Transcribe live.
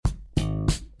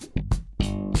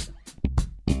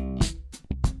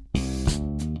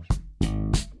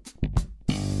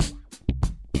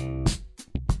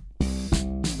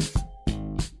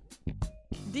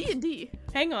D&D.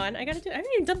 Hang on, I haven't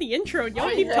even done the intro. Y'all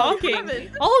Oh, keep yeah, talking.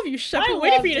 All of you shut up.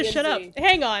 Waiting for you to shut up.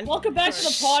 Hang on. Welcome back to the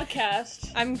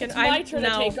podcast. It's my turn to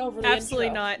take over the absolutely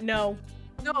intro. not. No.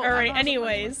 No. Alright,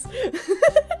 anyways.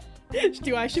 Do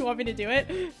you actually want me to do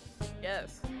it?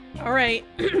 Yes. Alright,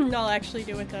 I'll actually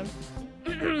do it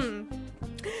then.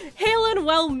 Hail and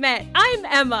well met. I'm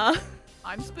Emma.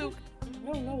 I'm Spook.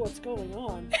 I don't know what's going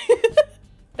on.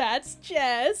 That's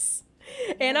Jess.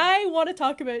 And I want to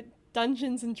talk about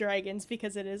Dungeons and Dragons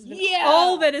because it has been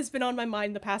all that has been on my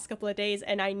mind the past couple of days,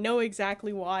 and I know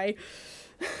exactly why.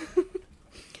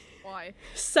 Why?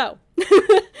 So,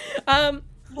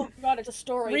 Oh god, it's a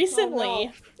story.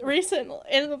 recently,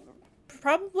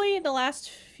 probably in the last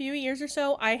few years or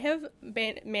so, I have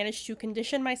managed to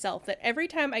condition myself that every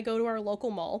time I go to our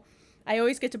local mall, I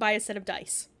always get to buy a set of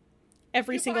dice.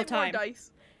 Every single time.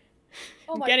 Dice.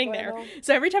 Oh my Getting god, there. no.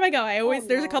 So every time I go, I always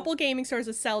there's a no. couple gaming stores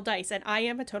that sell dice, and I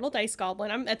am a total dice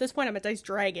goblin. At this point I'm a dice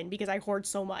dragon because I hoard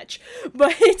so much.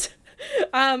 But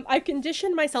I've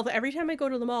conditioned myself that every time I go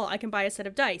to the mall, I can buy a set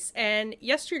of dice. And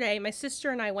yesterday, my sister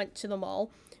and I went to the mall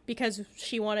because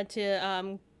she wanted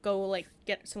to go like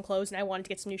get some clothes, and I wanted to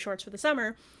get some new shorts for the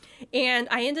summer. And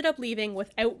I ended up leaving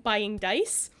without buying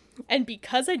dice. And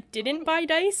because I didn't buy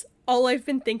dice, all I've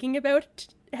been thinking about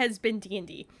has been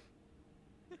D&D.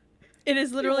 It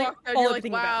is literally all I'm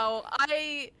thinking about. Wow,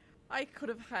 I could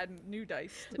have had new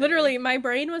dice today. Literally, my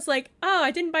brain was like, oh,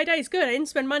 I didn't buy dice. Good, I didn't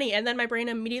spend money. And then my brain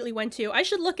immediately went to, I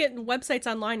should look at websites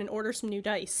online and order some new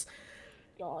dice.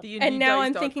 God. And now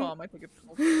I'm thinking, I think it's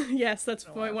cool. yes, that's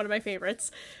one of my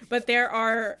favorites. But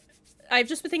I've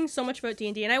just been thinking so much about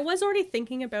D&D, and I was already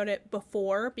thinking about it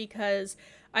before because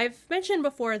I've mentioned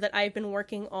before that I've been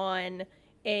working on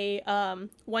a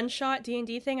one-shot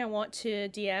D&D thing I want to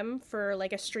DM for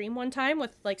like a stream one time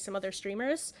with like some other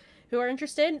streamers who are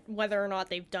interested, whether or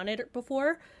not they've done it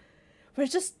before. But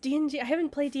it's just D&D, I haven't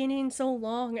played D&D in so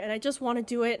long, and I just want to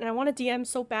do it, and I want to DM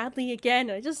so badly again,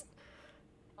 and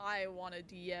I want to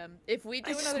DM. If we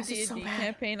do I just another want it so D&D bad.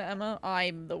 campaign, Emma,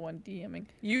 I'm the one DMing.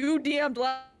 You DM'd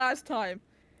last time.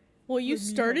 well, you With me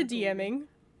started going over. DMing.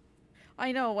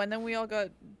 I know, and then we all got...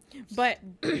 But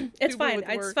it's Super fine. with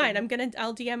It's work fine. and-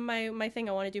 I'll DM my thing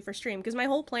I want to do for stream because my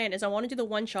whole plan is I want to do the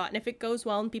one shot, and if it goes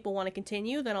well and people want to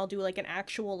continue, then I'll do like an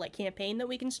actual like campaign that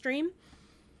we can stream.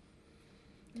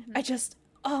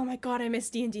 Oh my god, I miss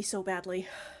D&D so badly.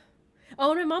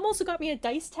 Oh, and my mom also got me a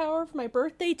dice tower for my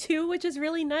birthday too, which is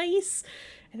really nice.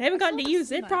 And I haven't gotten to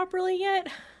use it properly yet.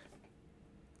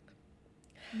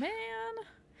 Man.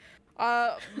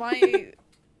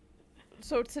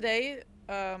 So today,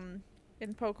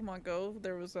 in Pokemon Go,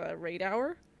 there was a raid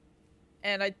hour,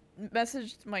 and I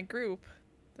messaged my group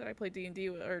that I play D&D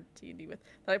with,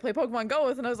 that I play Pokemon Go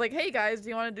with, and I was like, hey guys, do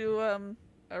you want to do,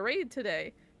 a raid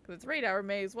today? Because it's raid hour,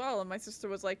 may as well, and my sister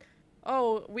was like,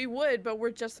 oh, we would, but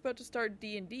we're just about to start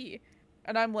D&D.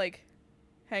 And I'm like,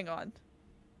 hang on.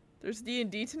 There's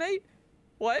D&D tonight?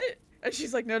 What? And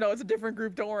she's like, no, it's a different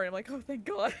group, don't worry. I'm like, oh, thank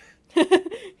God.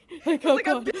 Like, oh Like,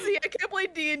 I'm god, busy, I can't play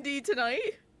D&D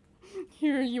tonight.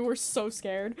 you were so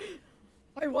scared.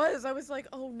 I was like,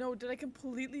 oh no, did I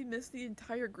completely miss the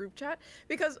entire group chat?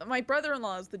 Because my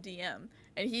brother-in-law is the DM,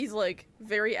 and he's, like,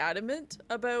 very adamant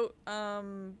about,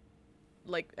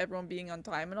 like, everyone being on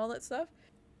time and all that stuff.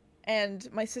 And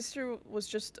my sister was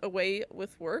just away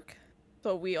with work,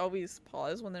 so we always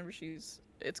pause whenever she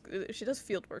does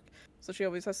field work, so she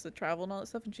always has to travel and all that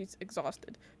stuff, and she's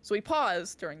exhausted. So we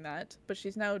paused during that, but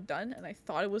she's now done, and I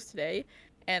thought it was today,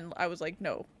 and I was like,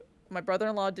 no. My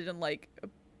brother-in-law didn't, like,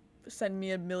 send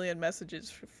me a million messages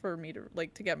for me to,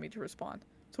 like, to get me to respond.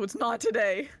 So it's not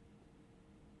today.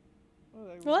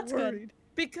 Well, that's good.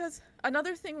 Because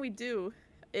another thing we do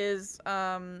is,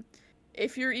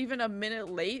 if you're even a minute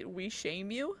late, we shame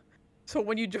you. So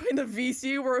when you join the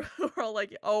VC, we're all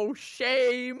like, oh,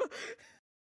 shame.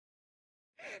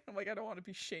 I'm like, I don't want to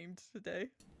be shamed today.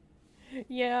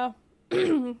 Yeah.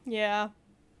 Yeah.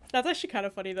 That's actually kind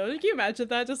of funny, though. Can you imagine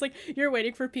that? Just, like, you're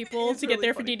waiting for people It's to get really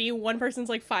there for funny. DD, one person's,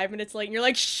 like, 5 minutes late, and you're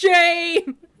like,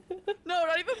 shame! No,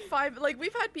 not even 5. Like,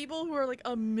 we've had people who are, like,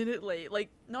 a minute late. Like,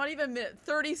 not even a minute.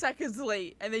 30 seconds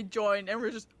late, and they join, and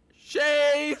we're just,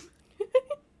 shame!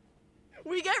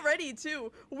 We get ready,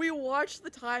 too. We watch the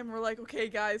time, we're like, okay,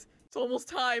 guys, it's almost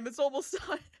time. It's almost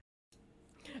time.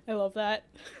 I love that.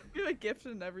 We have a gift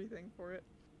and everything for it.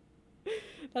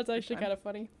 That's actually kind of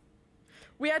funny.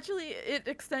 We actually, it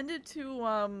extended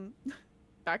to,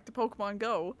 back to Pokemon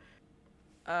Go,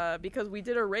 because we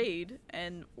did a raid,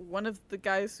 and one of the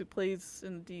guys who plays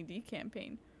in the D&D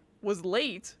campaign was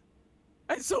late,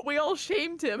 and so we all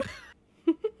shamed him.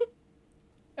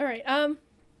 Alright,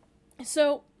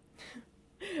 so,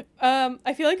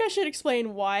 I feel like I should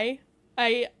explain why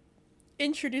I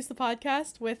introduced the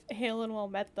podcast with Hail and Well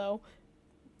Met, though.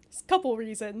 There's a couple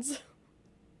reasons.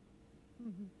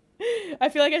 I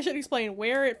feel like I should explain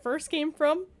where it first came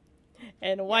from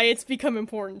and why it's become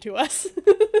important to us.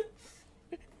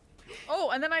 Oh,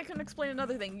 and then I can explain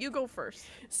another thing. You go first.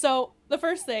 So, the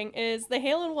first thing is the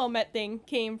Hail and Well Met thing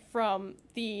came from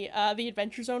the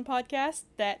Adventure Zone podcast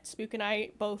that Spook and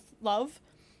I both love.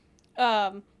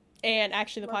 And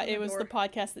actually, it was the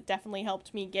podcast that definitely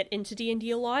helped me get into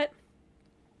D&D a lot.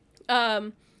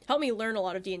 Helped me learn a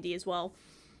lot of D&D as well.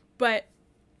 But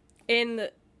in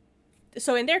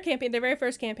their campaign, their very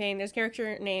first campaign, there's a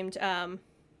character named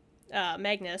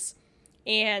Magnus,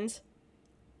 and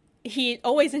he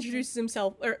always introduces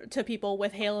himself to people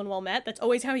with Hail and Well Met. That's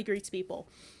always how he greets people.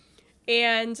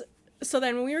 And so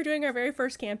then when we were doing our very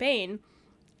first campaign,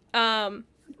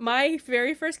 my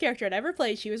very first character I'd ever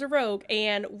played, she was a rogue,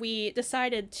 and we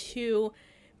decided to,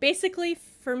 basically,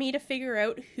 for me to figure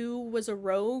out who was a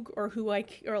rogue or who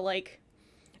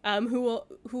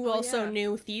also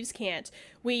knew Thieves Can't,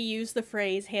 we used the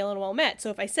phrase Hail and Well Met. So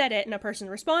if I said it and a person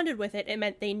responded with it, it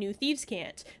meant they knew Thieves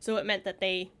Can't. So it meant that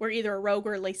they were either a rogue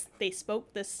or at least they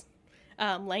spoke this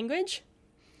language.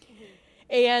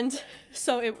 And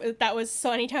so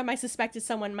so anytime I suspected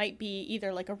someone might be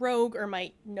either like a rogue or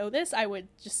might know this, I would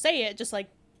just say it, just like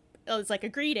it's like a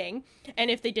greeting. And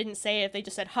if they didn't say it, if they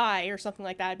just said hi or something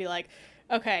like that, I'd be like,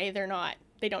 okay,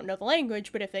 they don't know the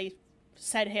language. But if they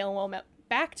said Hail and Well Met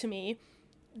back to me,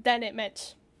 then it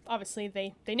meant obviously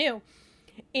they knew.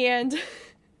 And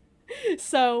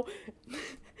so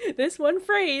this one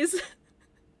phrase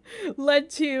led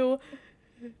to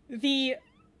the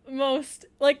most,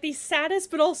 like, the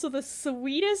saddest but also the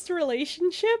sweetest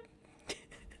relationship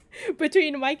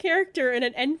between my character and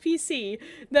an NPC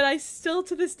that I still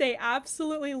to this day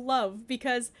absolutely love.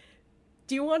 Because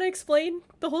do you want to explain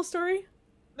the whole story?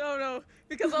 No,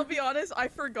 because I'll be honest, I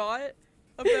forgot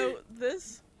about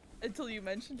this until you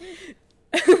mentioned it.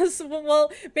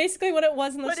 Well, basically what it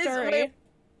was in the story.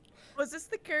 Was this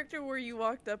the character where you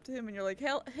walked up to him and you're like,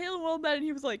 Hail Well Met, and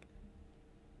he was like,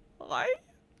 hi?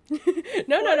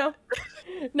 No.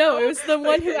 No, it was the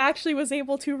one who actually was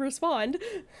able to respond.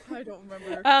 I don't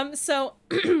remember. So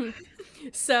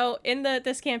in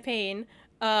this campaign,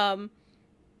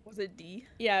 was it D?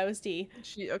 Yeah, it was D.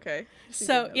 Okay.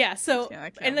 So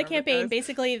in the campaign,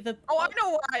 basically I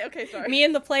know why. Okay, sorry. Me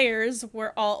and the players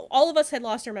were all of us had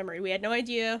lost our memory. We had no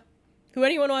idea who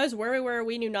anyone was, where we were.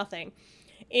 We knew nothing,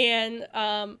 and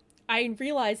I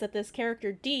realized that this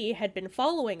character D had been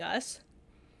following us.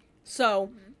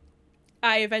 So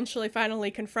I eventually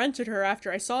finally confronted her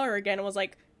after I saw her again and was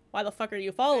like, why the fuck are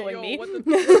you following me? What's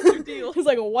your deal? I was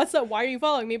like, what's up? Why are you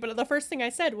following me? But the first thing I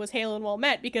said was Hail and Well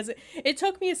Met, because it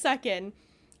took me a second,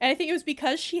 and I think it was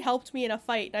because she helped me in a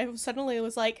fight. I suddenly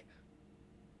was like,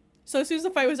 so as soon as the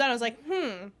fight was done, I was like,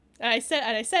 and I said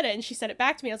it, and she said it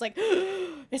back to me. I was like,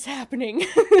 it's happening.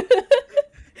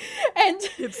 And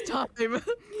it's time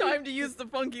to use the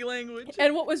funky language.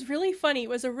 And what was really funny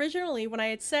was originally when I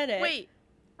had said it. Wait,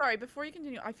 sorry, before you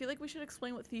continue, I feel like we should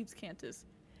explain what Thieves Can't is.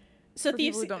 So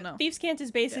Thieves Can't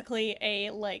is basically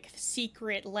a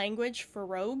secret language for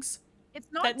rogues. It's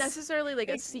not necessarily like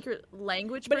a secret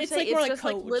language, but it's like more like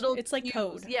code. Like little it's like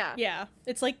code. Yeah. Yeah.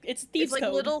 It's thieves like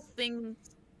code. Little things.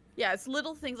 Yeah, it's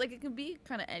little things. Like it can be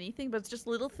kind of anything, but it's just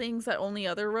little things that only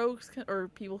other rogues or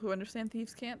people who understand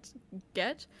Thieves Can't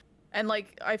get. And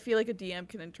like I feel like a DM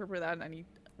can interpret that in any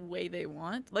way they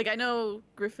want. Like I know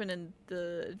Griffin in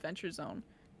the Adventure Zone,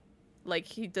 like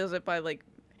he does it by like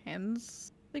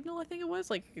hands signal, I think it was,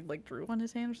 like he like drew on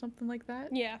his hand or something like that.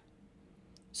 Yeah.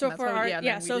 So for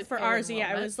ours,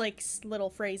 it was like little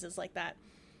phrases like that.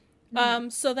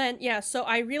 So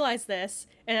I realized this,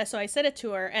 and so I said it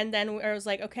to her, and then I was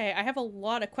like, okay, I have a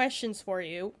lot of questions for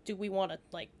you. Do we want to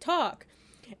like talk?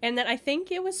 And then I think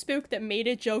it was Spook that made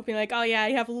a joke, being like, oh yeah,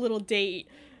 I have a little date.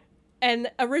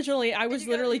 And originally I was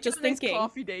literally just thinking,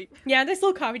 coffee date. Yeah, this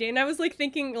little coffee date. And I was like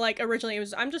thinking, like, originally it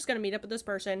was, I'm just gonna meet up with this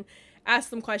person, ask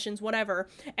them questions, whatever.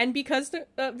 And because the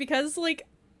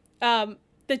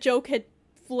joke had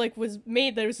like was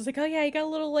made that it was just like, oh yeah, you got a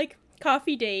little like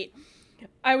coffee date,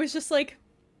 I was just like,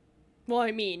 well,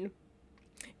 I mean,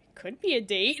 it could be a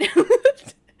date.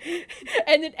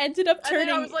 And it ended up turning. And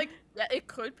then I was like, yeah, it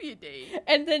could be a date.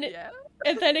 And then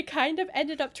it kind of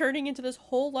ended up turning into this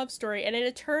whole love story. And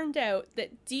it turned out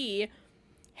that Dee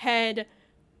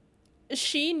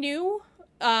she knew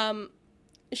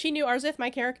Arzith, my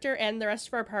character, and the rest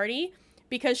of our party,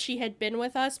 because she had been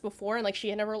with us before, and like she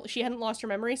hadn't lost her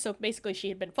memory. So basically, she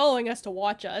had been following us to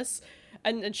watch us.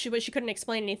 and she couldn't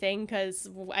explain anything because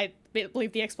I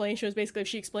believe the explanation was basically if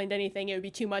she explained anything, it would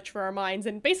be too much for our minds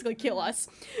and basically kill us.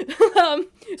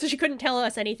 So she couldn't tell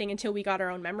us anything until we got our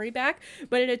own memory back.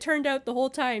 But it had turned out the whole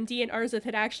time Dee and Arzeth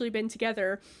had actually been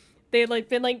together. They had like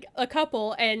been like a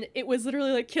couple, and it was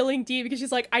literally like killing Dee because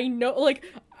she's like, I know, like,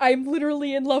 I'm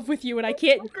literally in love with you and I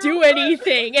can't do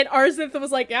anything. And Arzeth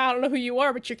was like, yeah, I don't know who you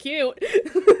are, but you're cute.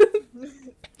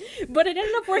 But it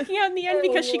ended up working out in the end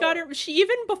because she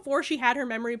even before she had her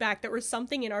memory back, there was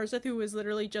something in Arzeth who was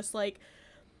literally just like,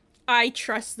 I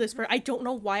trust this person. I don't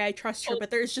know why I trust her, but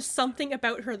there's just something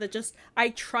about her that just, I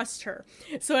trust her.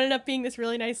 So it ended up being this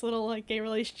really nice little, like, gay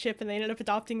relationship, and they ended up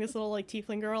adopting this little, like,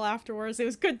 tiefling girl afterwards. It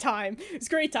was a good time. It was a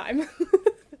great time.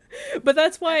 But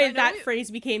that's why that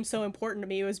phrase became so important to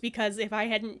me, was because if I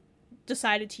hadn't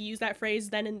decided to use that phrase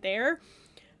then and there,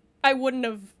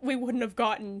 we wouldn't have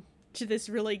gotten to this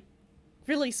really,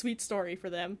 really sweet story for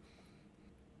them.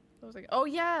 I was like, oh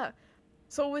yeah!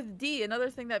 So with Dee, another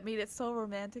thing that made it so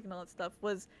romantic and all that stuff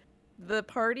was the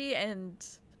party and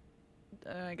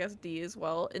I guess Dee as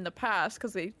well in the past,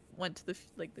 because they went to the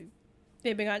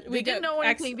they didn't know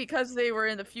anything because they were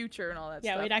in the future and all that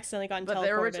stuff. Yeah, we'd accidentally gotten teleported. But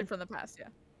they were originally from the past, yeah.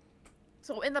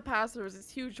 So in the past, there was this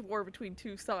huge war between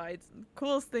two sides. And the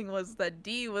coolest thing was that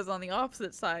Dee was on the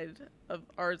opposite side of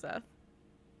Arzeth.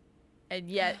 And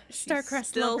yet, she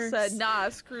still said, nah,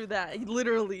 screw that.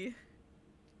 Literally.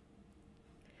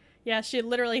 Yeah,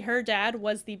 her dad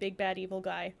was the big bad evil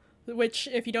guy. Which,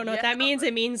 if you don't know what that means,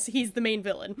 it means he's the main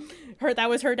villain. That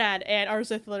was her dad, and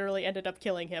Arzeth literally ended up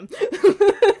killing him.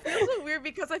 It's so weird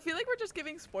because I feel like we're just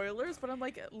giving spoilers, but I'm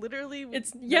like, literally.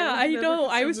 I know.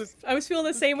 I was feeling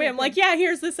the same way. I'm like, yeah,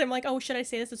 here's this. I'm like, oh, should I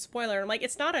say this is a spoiler? And I'm like,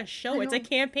 it's not a show. It's a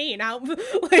campaign. How,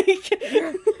 like,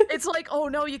 it's like, oh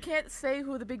no, you can't say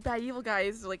who the big bad evil guy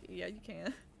is. Like, yeah, you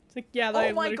can. It's like, yeah,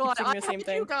 oh my god,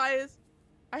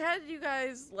 I had you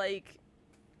guys like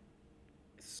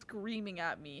screaming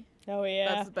at me. Oh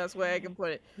yeah. That's the best way I can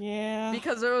put it. Yeah.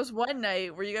 Because there was one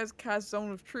night where you guys cast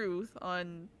Zone of Truth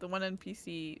on the one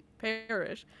NPC,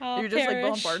 Parrish. Oh, you were just like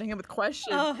bombarding him with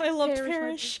questions. Oh, I loved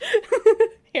Parrish.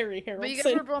 Harry Harrelson. But you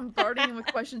guys were bombarding him with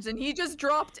questions, and he just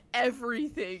dropped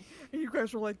everything. And you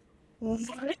guys were like,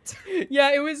 what?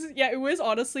 Yeah, it was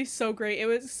honestly so great. It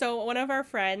was so one of our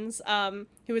friends,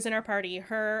 who was in our party,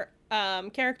 her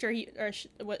character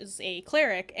was a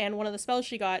cleric, and one of the spells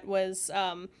she got was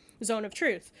Zone of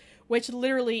Truth, which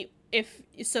literally,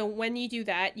 when you do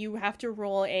that, you have to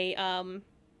roll a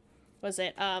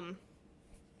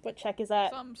what check is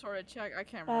that? Some sort of check. I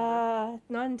can't remember.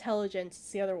 Not intelligence. It's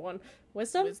the other one.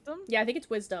 Wisdom? Wisdom? Yeah, I think it's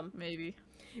wisdom. Maybe.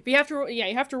 But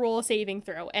you have to roll a saving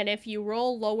throw, and if you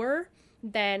roll lower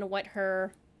than what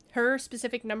her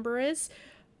specific number is,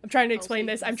 I'm trying to explain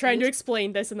this. I'm trying to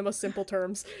explain this in the most simple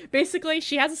terms. Basically,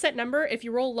 she has a set number. If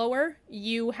you roll lower,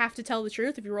 you have to tell the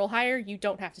truth. If you roll higher, you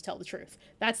don't have to tell the truth.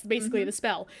 That's basically the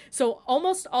spell. So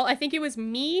almost all, I think it was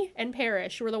me and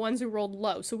Parrish were the ones who rolled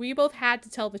low. So we both had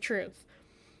to tell the truth.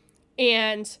 But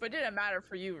it didn't matter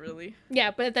for you, really.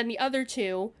 Yeah, but then the other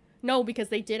two, no, because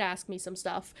they did ask me some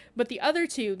stuff. But the other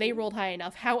two, they rolled high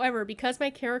enough. However, because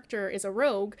my character is a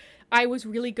rogue, I was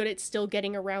really good at still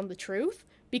getting around the truth.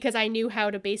 Because I knew how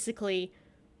to basically,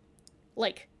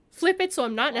 like, flip it so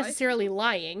I'm not necessarily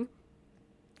lying,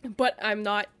 but I'm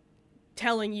not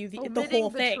telling you the whole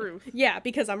thing. Truth. Yeah,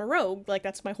 because I'm a rogue, like,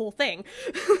 that's my whole thing.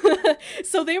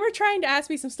 So they were trying to ask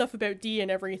me some stuff about Dee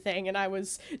and everything, and I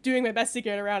was doing my best to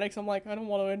get around it, because I'm like, I don't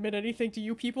want to admit anything to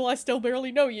you people, I still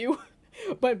barely know you.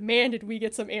 But man, did we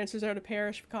get some answers out of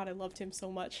Parrish. God, I loved him so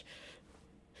much.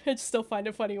 I just still find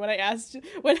it funny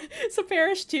so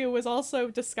Parrish too was also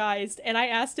disguised, and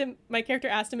my character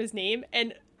asked him his name,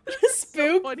 and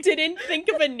Spook didn't think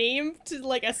of a name to,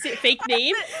 like, a fake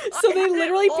name, so they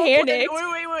literally panicked.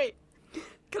 Wait.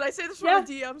 Can I say this from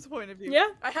the DM's point of view? Yeah.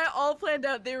 I had all planned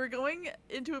out. They were going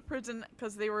into a prison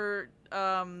because they were,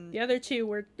 the other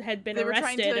two had been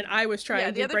arrested, and I was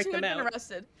trying to break them out. The other two had been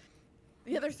arrested.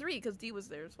 The other three, because Dee was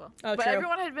there as well. Oh, but true.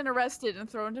 Everyone had been arrested and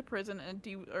thrown into prison, and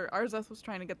Arzeth was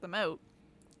trying to get them out.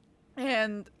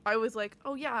 And I was like,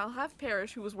 oh yeah, I'll have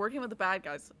Parrish, who was working with the bad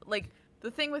guys. Like,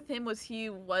 the thing with him was he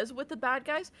was with the bad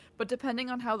guys, but depending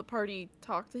on how the party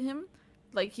talked to him,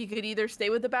 like, he could either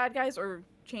stay with the bad guys or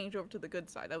change over to the good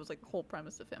side. That was, like, the whole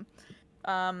premise of him.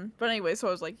 But anyway, so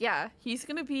I was like, yeah, he's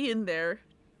gonna be in there,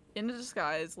 in a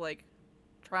disguise, like,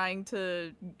 trying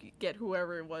to get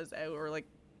whoever it was out, or, like,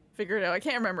 figure it out. I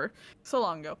can't remember. So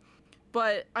long ago.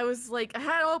 But I was like, I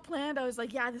had it all planned. I was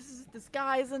like, yeah, this is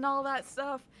disguise and all that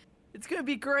stuff. It's gonna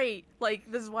be great. Like,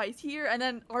 this is why he's here. And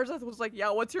then Arzeth was like, yeah,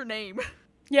 what's your name?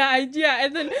 Yeah,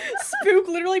 and then Spook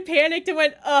literally panicked and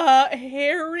went,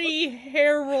 Harry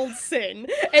Harrelson.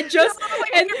 And just,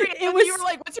 and it was... You were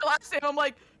like, what's your last name? I'm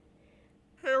like,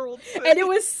 Harrelson. And it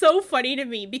was so funny to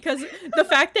me, because the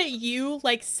fact that you,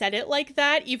 like, said it like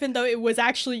that, even though it was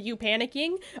actually you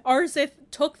panicking, Arsith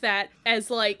took that as,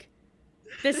 like,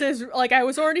 this is, like, I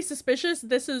was already suspicious,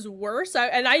 this is worse,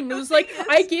 and I was like,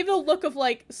 I gave a look of,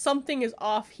 like, something is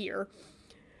off here.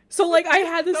 So, like, I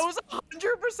had this... That was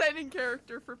 100% in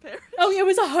character for Parrish. Oh, it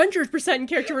was 100% in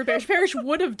character for Parrish. Parrish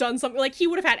would have done something, like, he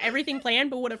would have had everything planned,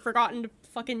 but would have forgotten to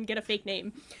fucking get a fake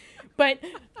name. But,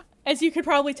 as you could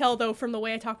probably tell, though, from the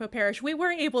way I talk about Parrish, we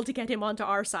were able to get him onto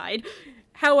our side.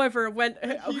 However,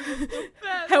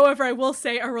 However, I will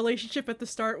say our relationship at the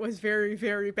start was very,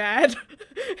 very bad.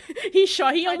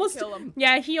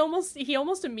 he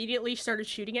almost immediately started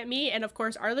shooting at me, and of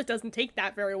course Arla doesn't take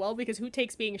that very well, because who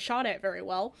takes being shot at very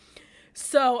well?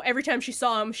 So every time she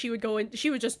saw him, she would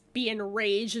just be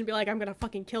enraged and be like, I'm gonna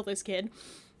fucking kill this kid.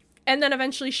 And then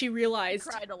eventually she realized...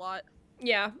 I cried a lot.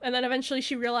 Yeah, and then eventually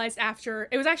she realized after...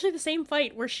 It was actually the same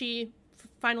fight where she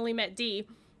finally met Dee,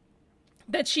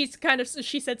 that she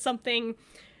said something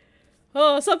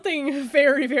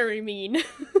very, very mean,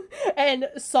 and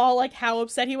saw, like, how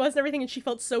upset he was and everything, and she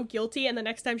felt so guilty, and the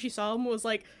next time she saw him was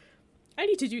like, I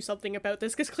need to do something about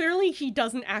this, because clearly he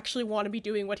doesn't actually want to be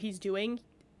doing what he's doing.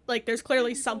 Like, there's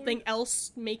clearly something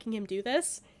else making him do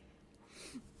this.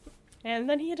 And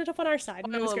then he ended up on our side,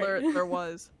 and it was great. There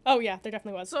was. Oh yeah, there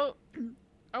definitely was. So,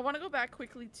 I want to go back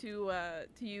quickly to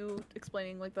you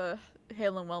explaining, like, the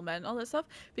Hail and Well Met and all that stuff,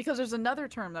 because there's another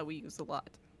term that we use a lot.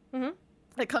 Mm-hmm.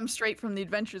 That comes straight from the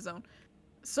Adventure Zone.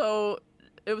 So,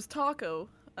 it was Taco,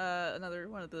 another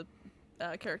one of the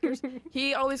characters.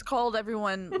 He always called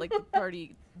everyone, like, the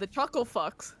party, the Chuckle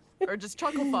Fucks, or just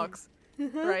Chuckle Fucks,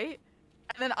 right?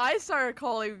 And then I started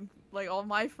calling, like, all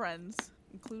my friends,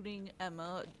 including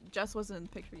Emma. Jess wasn't in the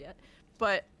picture yet,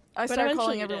 but I started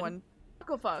calling everyone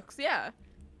Chuckle Fucks, yeah.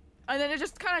 And then it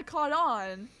just kind of caught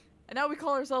on, and now we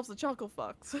call ourselves the Chuckle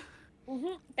Fucks.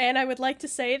 Mm-hmm. And I would like to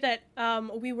say that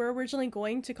we were originally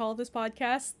going to call this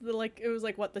podcast it was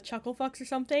like what, the Chuckle Fucks or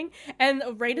something, and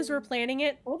right as we were planning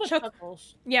it,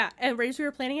 Chuckles. Yeah, and right as we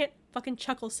were planning it, fucking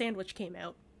Chuckle Sandwich came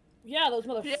out. Yeah, those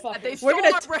motherfuckers.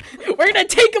 We're gonna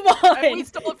take them on. And we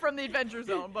stole it from the Adventure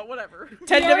Zone, but whatever.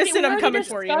 Ted Nivison, I'm coming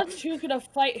for you. Who's gonna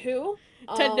fight who?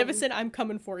 Ted Nivison, I'm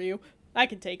coming for you. I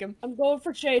can take him. I'm going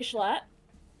for Jay Schlatt.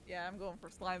 Yeah, I'm going for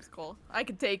Slime Skull. I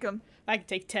can take him. I can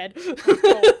take Ted.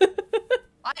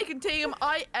 I can take him.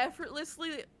 I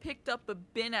effortlessly picked up a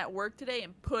bin at work today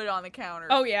and put it on the counter.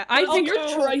 Oh yeah,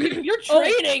 you're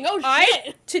training.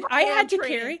 Shit. I had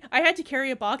to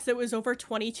carry a box that was over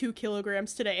 22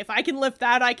 kilograms today. If I can lift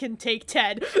that, I can take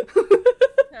Ted.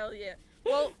 Hell yeah.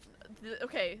 Well,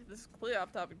 okay, this is completely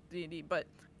off topic of D&D, but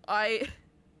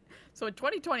so in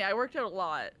 2020 I worked out a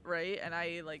lot, right? And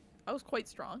I was quite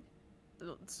strong.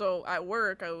 So at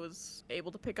work, I was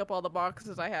able to pick up all the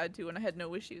boxes I had to, and I had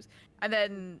no issues. And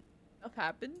then stuff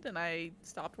happened, and I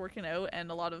stopped working out,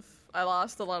 and I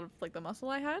lost a lot of, like, the muscle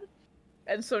I had.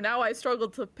 And so now I struggle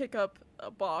to pick up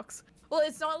a box. Well,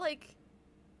 it's not like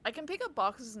I can pick up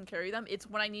boxes and carry them. It's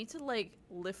when I need to, like,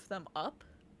 lift them up.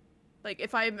 Like,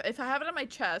 if I have it on my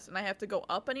chest and I have to go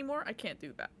up anymore, I can't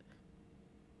do that.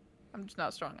 I'm just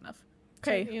not strong enough.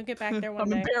 Okay, you'll get back there one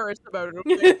day. I'm embarrassed about it.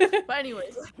 Okay? But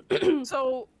anyways,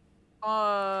 so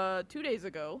 2 days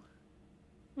ago.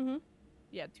 Mm-hmm.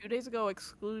 Yeah, 2 days ago,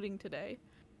 excluding today.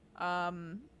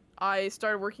 I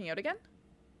started working out again,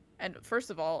 and first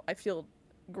of all, I feel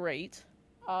great.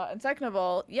 And second of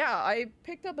all, yeah, I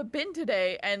picked up a bin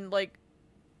today and like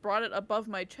brought it above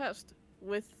my chest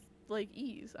with like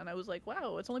ease, and I was like,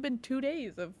 wow, it's only been 2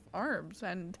 days of arms,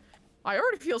 and I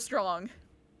already feel strong.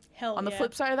 Hell On the yeah.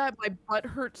 flip side of that, my butt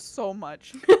hurts so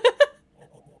much.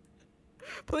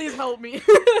 Please help me.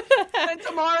 And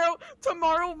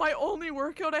tomorrow, my only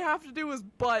workout I have to do is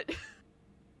butt.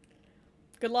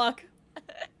 Good luck.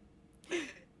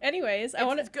 Anyways, I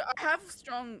have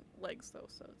strong legs though,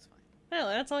 so it's fine. Well,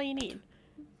 that's all you need.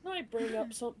 Can I bring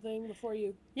up something before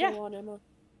you go on, Emma?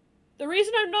 The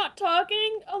reason I'm not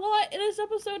talking a lot in this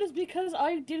episode is because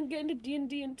I didn't get into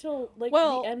D&D until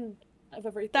the end of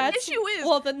everything. The issue is,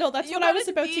 that's what I was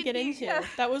about to get into. Yeah.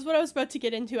 That was what I was about to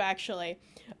get into, actually.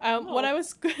 What I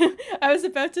was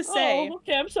about to say. Oh,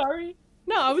 okay, I'm sorry.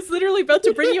 No, I was literally about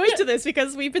to bring you into this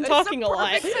because we've been talking a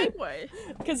lot.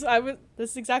 Because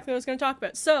this is exactly what I was going to talk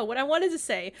about. So, what I wanted to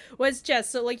say was, Jess,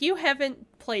 so, like, you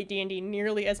haven't played D&D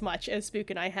nearly as much as Spook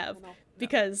and I have. No.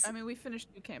 Because... I mean, we finished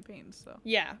 2 campaigns, so...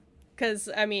 Yeah. Because,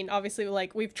 I mean, obviously,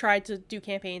 like, we've tried to do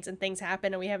campaigns and things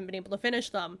happen and we haven't been able to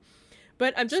finish them.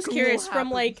 But I'm just curious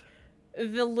from, like,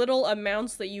 the little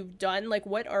amounts that you've done, like,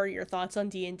 what are your thoughts on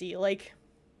D&D? Like,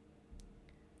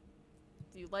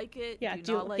 do you like it? Yeah,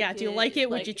 do you not like it? Do you like it?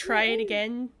 Would you try it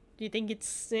again? Do you think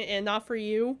it's not for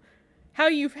you? How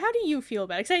do you feel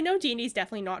about it? Because I know D&D is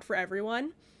definitely not for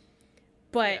everyone.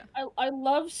 But I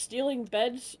love stealing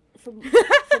beds from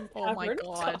oh my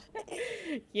god.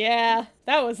 Yeah,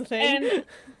 that was the thing.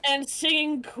 And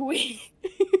singing Queen.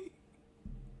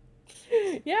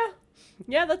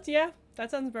 That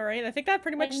sounds about right. I think that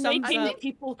pretty much sums making up.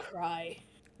 people cry.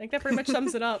 I think that pretty much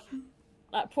sums it up.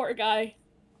 That poor guy.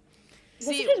 Was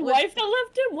See, it his wife that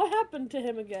left him? What happened to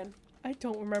him again? I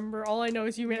don't remember. All I know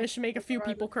is you managed to make a few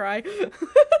people cry.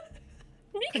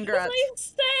 Congrats. I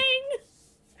sang.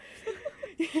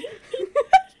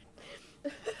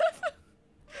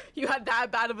 You had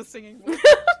that bad of a singing voice.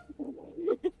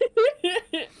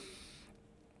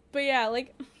 But yeah,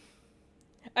 like,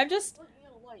 I'm just...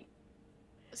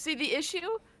 See, the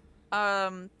issue,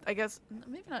 I guess,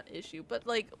 maybe not issue, but,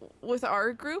 like, with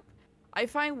our group, I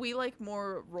find we like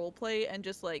more roleplay and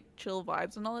just, like, chill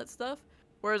vibes and all that stuff,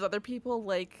 whereas other people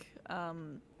like,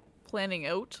 planning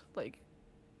out, like,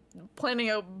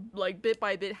 bit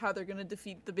by bit, how they're gonna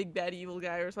defeat the big bad evil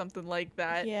guy or something like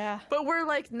that. Yeah. But we're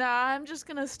like, nah, I'm just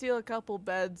gonna steal a couple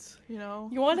beds, you know?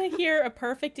 You want to hear a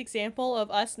perfect example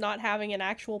of us not having an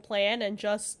actual plan and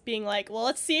just being like, well,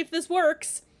 let's see if this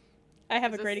works. I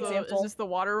have a great example. Is this the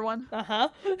water one? Uh-huh.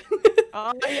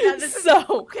 Yeah, this is...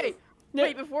 Okay,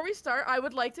 wait, before we start, I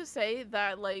would like to say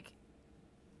that, like,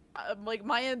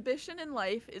 my ambition in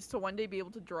life is to one day be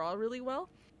able to draw really well.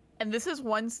 And this is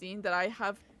one scene that I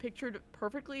have pictured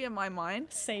perfectly in my mind.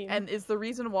 Same. And is the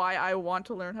reason why I want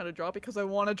to learn how to draw, because I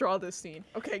want to draw this scene.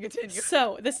 Okay, continue.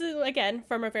 So, this is, again,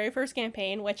 from our very first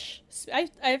campaign, which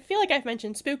I feel like I've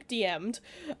mentioned, Spook DM'd.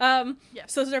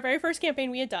 Yes. So, this is our very first campaign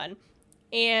we had done.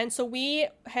 And so we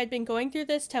had been going through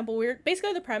this temple.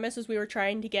 Basically the premise is we were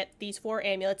trying to get these 4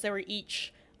 amulets that were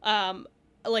each,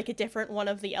 like a different one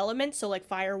of the elements. So like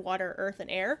fire, water, earth,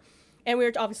 and air. And we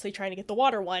were obviously trying to get the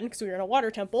water one because we were in a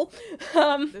water temple.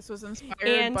 This was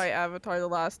inspired by Avatar: The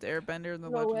Last Airbender and The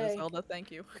Legend of Zelda. Thank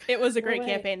you. It was a great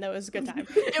campaign. That was a good time.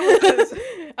 It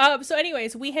was. So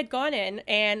anyways, we had gone in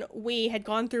and we had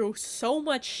gone through so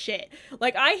much shit.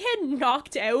 Like, I had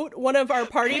knocked out one of our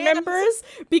party members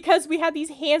because we had these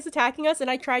hands attacking us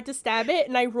and I tried to stab it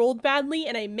and I rolled badly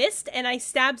and I missed and I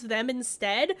stabbed them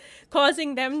instead,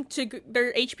 causing them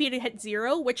their HP to hit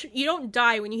 0, which you don't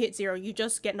die when you hit 0. You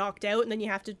just get knocked out and then you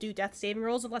have to do death saving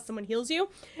rolls unless someone heals you.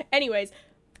 Anyways,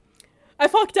 I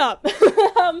fucked up.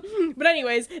 But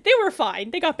anyways, they were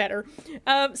fine. They got better.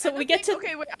 So we get to...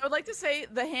 Okay, wait, I would like to say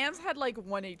the hands had like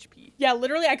 1 HP. Yeah,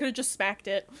 literally I could have just smacked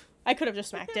it.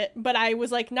 But I was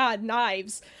like, nah,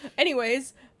 knives.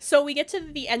 Anyways, so we get to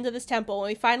the end of this temple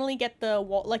and we finally get the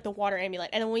water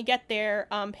amulet. And when we get there,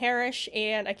 Parrish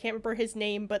and I can't remember his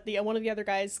name, but one of the other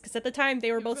guys, because at the time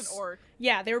they were both... an orc.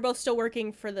 Yeah, they were both still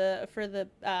working for the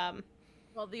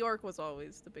Well, the orc was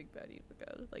always the big bad evil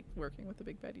guy, like working with the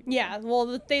big bad evil yeah, guy.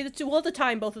 well, at the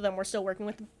time, both of them were still working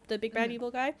with the big bad evil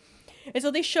guy. And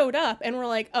so they showed up, and we're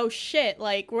like, oh shit,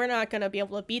 like, we're not gonna be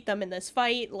able to beat them in this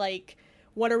fight, like,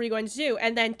 what are we going to do?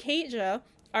 And then Kaja,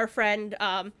 our friend,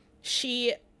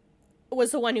 she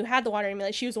was the one who had the water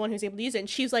amulet, she was the one who was able to use it, and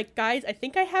she was like, guys, I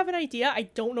think I have an idea, I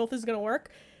don't know if this is gonna work.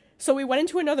 So we went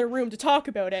into another room to talk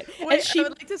about it. Wait, and she... I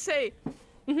would like to say,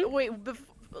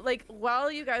 like,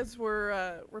 while you guys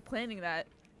were planning that,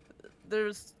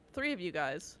 there's 3 of you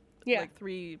guys, like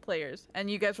 3 players,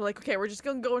 and you guys were like, okay, we're just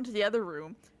gonna go into the other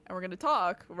room and we're gonna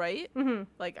talk, right?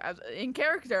 Like, in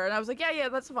character, and I was like, yeah,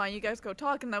 that's fine, you guys go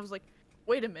talk, and I was like,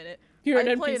 wait a minute,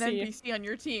 I play an NPC on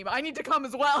your team, I need to come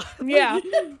as well. Yeah.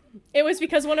 It was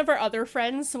because one of our other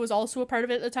friends was also a part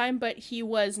of it at the time, but he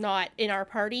was not in our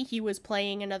party. He was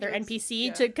playing another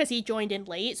NPC because he joined in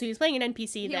late, so he was playing an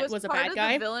NPC that was a bad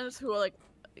guy.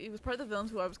 He was part of the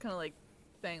villains who I was kind of like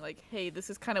saying like, hey, this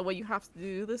is kind of what you have to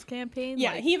do this campaign.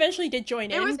 Yeah, like, he eventually did join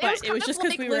in, but it was just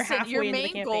because we were halfway into the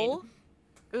campaign.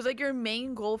 It was like, your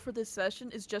main goal for this session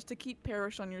is just to keep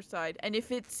Parrish on your side, and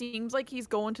if it seems like he's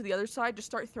going to the other side, just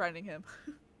start threatening him.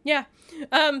 Yeah.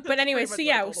 But anyway, so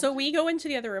yeah, so we go into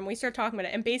the other room, we start talking about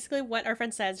it, and basically what our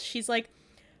friend says, she's like,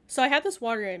 so I have this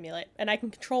water amulet, and I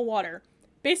can control water.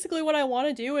 Basically what I want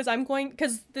to do is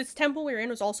because this temple we were in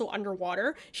was also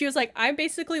underwater, she was like, I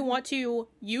basically want to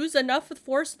use enough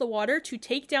force of the water to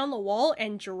take down the wall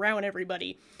and drown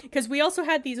everybody. Because we also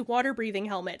had these water breathing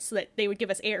helmets so that they would give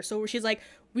us air. So she's like,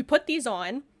 we put these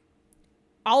on,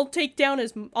 I'll take down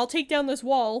this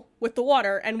wall with the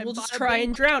water and we'll just try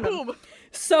and drown him.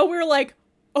 So we're like,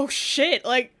 oh shit,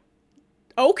 like,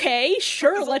 okay,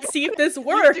 sure, let's see if this You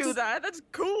works. do that. That's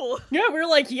cool. Yeah, we were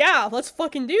like, yeah, let's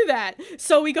fucking do that.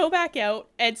 So we go back out,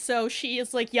 and so she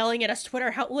is like yelling at us to put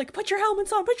our like, put your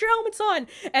helmets on, put your helmets on.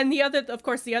 And the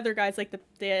other guys, like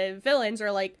the villains,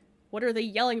 are like, what are they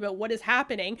yelling about? What is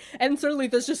happening? And suddenly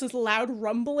there's just this loud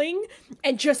rumbling,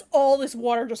 and just all this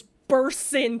water just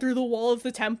bursts in through the wall of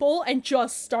the temple and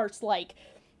just starts like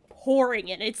pouring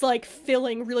in. It's like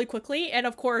filling really quickly, and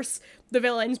of course the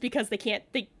villains, because they can't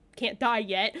die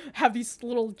yet, have these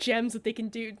little gems that they can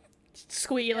do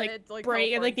squeeze, like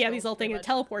break, and like they have these little things that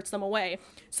teleports them away.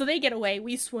 So they get away,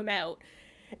 we swim out.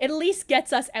 It at least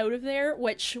gets us out of there,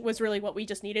 which was really what we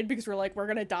just needed, because we're like, we're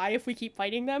gonna die if we keep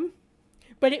fighting them.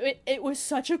 But it was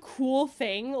such a cool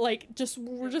thing, like,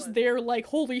 we're just there like,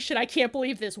 holy shit, I can't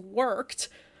believe this worked.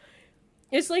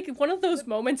 It's like one of those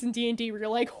moments in D&D where you're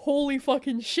like, holy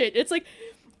fucking shit. It's like,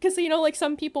 because, you know, like,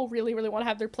 some people really, really want to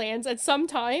have their plans, and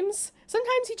sometimes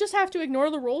you just have to ignore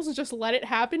the rules and just let it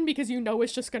happen, because you know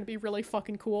it's just going to be really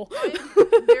fucking cool.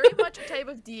 I'm very much a type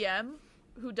of DM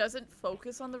who doesn't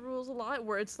focus on the rules a lot,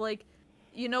 where it's like,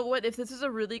 you know what, if this is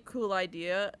a really cool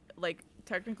idea, like,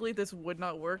 technically this would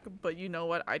not work, but you know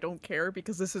what, I don't care,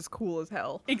 because this is cool as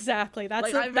hell. Exactly,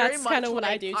 that's like, that's kind of what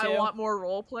I do, too. I want more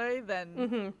roleplay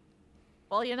than...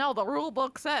 Well, you know, the rule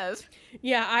book says.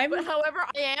 Yeah, But however,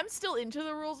 I am still into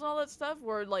the rules and all that stuff,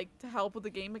 where, like, to help with the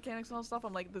game mechanics and all that stuff,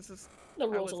 I'm like, this is the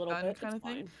rules a little bit, kind of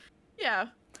thing. Yeah.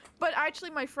 But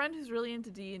actually, my friend who's really into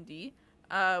D&D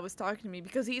was talking to me,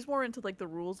 because he's more into, like, the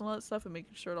rules and all that stuff and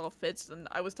making sure it all fits, and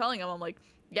I was telling him, I'm like,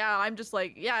 yeah, I'm just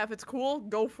like, yeah, if it's cool,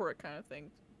 go for it kind of thing.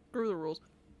 Screw the rules.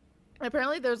 And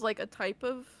apparently there's, like, a type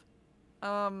of,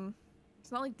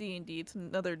 it's not like D&D, it's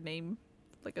another name,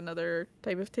 like another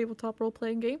type of tabletop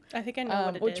role-playing game. I think I know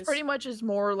what it is. Which pretty much is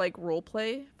more like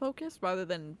role-play focused rather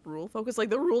than rule focused. Like,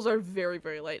 the rules are very,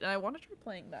 very light, and I want to try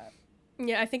playing that.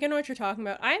 Yeah, I think I know what you're talking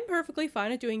about. I'm perfectly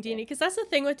fine at doing D&D, because that's the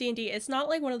thing with D&D. It's not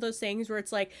like one of those things where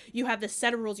it's like, you have this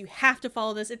set of rules, you have to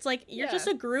follow this. It's like, you're just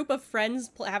a group of friends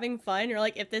having fun. You're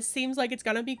like, if this seems like it's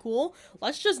gonna be cool,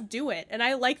 let's just do it. And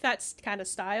I like that kind of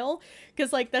style,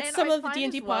 because, like, that's some of the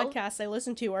D&D podcasts I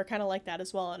listen to are kind of like that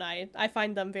as well, and I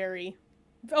find them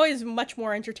always much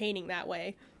more entertaining that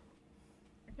way.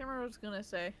 I can't remember what I was gonna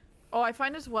say. Oh, I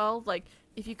find as well, like,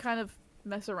 if you kind of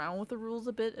mess around with the rules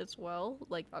a bit as well,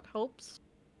 like, that helps.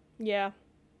 Yeah.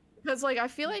 Because, like, I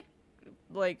feel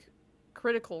like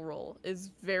Critical Role is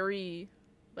very,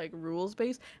 like,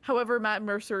 rules-based. However, Matt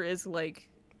Mercer is, like,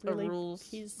 really,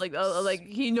 he's like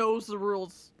he knows the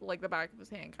rules like the back of his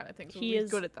hand kind of thing, so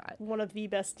he's good at that. One of the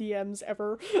best DMs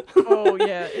ever. Oh,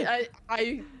 yeah.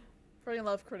 I freaking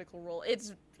love Critical Role.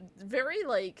 It's very,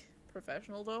 like,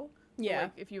 professional, though. Yeah. So,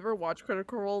 like, if you ever watch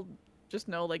Critical Role, just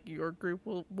know, like, your group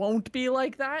won't be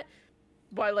like that,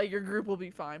 but, like, your group will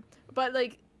be fine. But,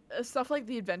 like, stuff like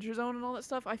the Adventure Zone and all that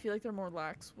stuff, I feel like they're more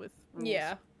lax with rules.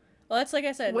 Yeah. Well, that's like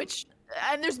I said.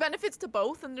 And there's benefits to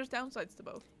both, and there's downsides to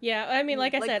both. Yeah, I mean,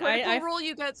 like I said, Critical Role,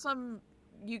 you get some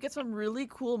really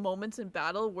cool moments in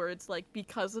battle where it's like,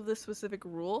 because of this specific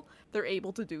rule, they're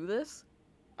able to do this.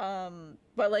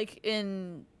 But, like,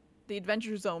 in the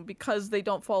Adventure Zone, because they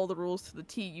don't follow the rules to the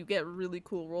T, you get really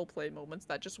cool roleplay moments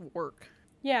that just work.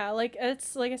 Yeah, like,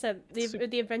 it's, like I said,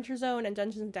 the Adventure Zone and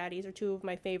Dungeons and Daddies are two of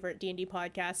my favorite D&D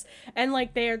podcasts, and,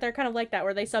 like, they're kind of like that,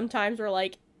 where they sometimes are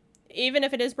like, even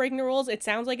if it is breaking the rules, it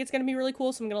sounds like it's gonna be really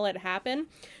cool, so I'm gonna let it happen.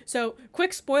 So,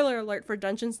 quick spoiler alert for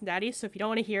Dungeons and Daddies, so if you don't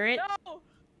want to hear it... No!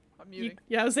 I'm muting.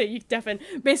 I was saying, you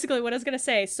definitely... Basically, what I was gonna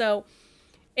say, so...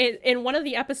 In one of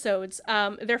the episodes,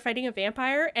 they're fighting a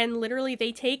vampire, and literally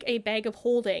they take a bag of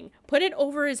holding, put it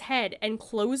over his head, and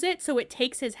close it so it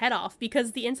takes his head off,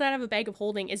 because the inside of a bag of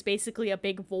holding is basically a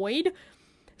big void.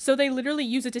 So they literally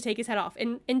use it to take his head off.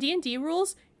 In D&D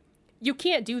rules, you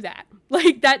can't do that.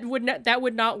 Like, that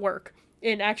would not work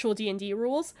in actual D&D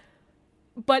rules.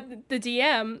 But the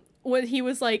DM, when he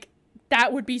was like,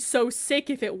 that would be so sick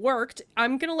if it worked,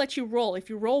 I'm gonna let you roll. If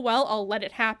you roll well, I'll let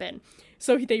it happen.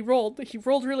 So he rolled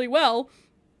really well,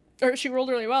 or she rolled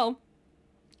really well,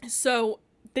 so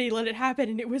they let it happen,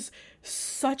 and it was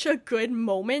such a good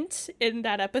moment in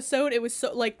that episode. It was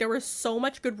so, like, there was so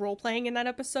much good role-playing in that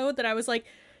episode that I was like,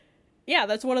 yeah,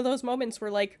 that's one of those moments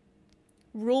where, like,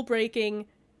 rule-breaking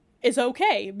is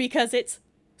okay, because it's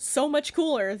so much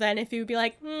cooler than if you'd be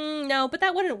like, no, but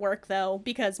that wouldn't work, though,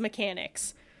 because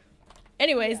mechanics.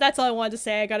 Anyways, that's all I wanted to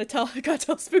say. I gotta tell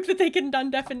Spook that they can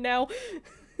undeafen now.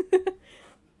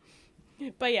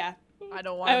 But yeah, I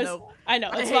don't want to know. I know,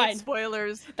 it's I hate fine.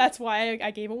 Spoilers. That's why I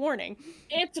gave a warning.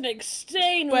 It's an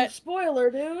extreme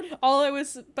spoiler, dude.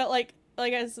 But like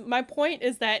as my point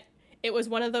is that it was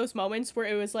one of those moments where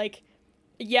it was like,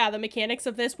 yeah, the mechanics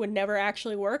of this would never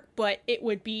actually work, but it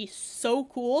would be so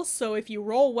cool. So if you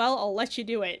roll well, I'll let you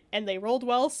do it. And they rolled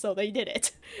well, so they did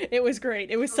it. It was great.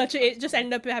 It was it just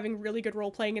ended up having really good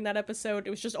role playing in that episode. It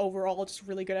was just overall just a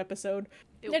really good episode.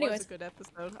 It was a good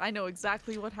episode. I know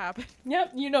exactly what happened.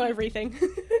 Yep, you know everything.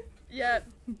 Yeah.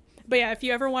 But yeah, if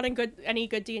you ever want any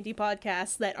good D&D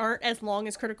podcasts that aren't as long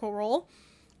as Critical Role,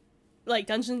 like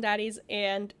Dungeons & Daddies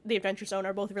and The Adventure Zone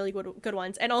are both really good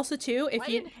ones. And also too, if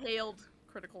you inhaled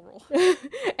Critical Role.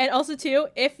 And also too,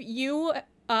 if you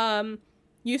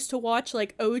used to watch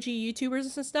like OG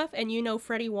YouTubers and stuff, and you know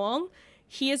Freddie Wong,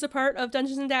 he is a part of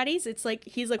Dungeons & Daddies. It's like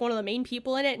he's like one of the main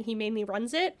people in it, and he mainly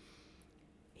runs it.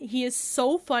 He is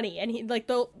so funny, and he like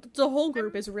the whole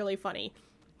group is really funny.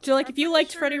 So like if you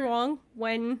liked Freddie Wong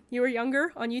when you were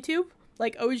younger on YouTube,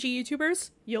 like OG YouTubers,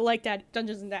 you'll like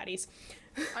Dungeons & Daddies.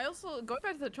 I also, going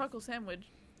back to the Chocolate Sandwich,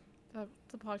 that's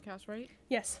a podcast, right?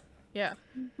 Yes. Yeah.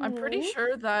 I'm pretty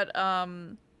sure that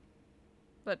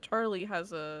that Charlie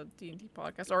has a D&D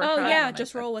podcast. Or yeah,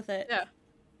 just roll with it. Yeah.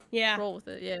 Yeah. Roll with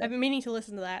it, yeah. I've been meaning to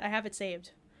listen to that. I have it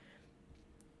saved.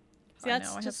 See, I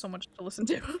know, I have so much to listen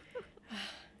to.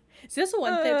 See, that's the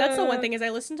one thing. That's the one thing is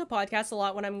I listen to podcasts a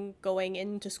lot when I'm going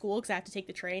into school because I have to take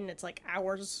the train. And it's like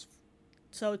hours,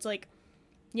 so it's like,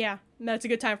 yeah, that's a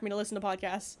good time for me to listen to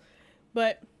podcasts.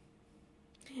 But,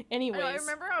 anyways, I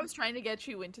remember I was trying to get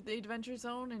you into the Adventure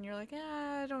Zone, and you're like,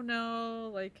 I don't know,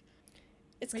 like,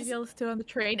 maybe I'll listen to it on the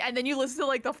train. And then you listen to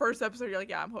like the first episode, you're like,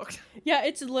 yeah, I'm hooked. Yeah,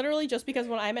 it's literally just because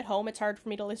when I'm at home, it's hard for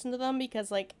me to listen to them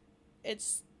because like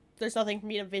there's nothing for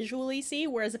me to visually see,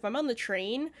 whereas if I'm on the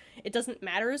train, it doesn't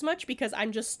matter as much because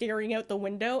I'm just staring out the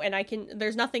window and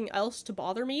there's nothing else to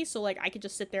bother me, so like I could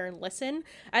just sit there and listen.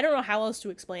 I don't know how else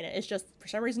to explain it. It's just for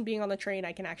some reason being on the train,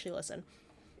 I can actually listen.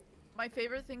 My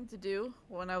favorite thing to do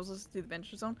when I was listening to the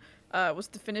Adventure Zone was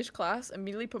to finish class,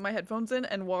 immediately put my headphones in,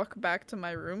 and walk back to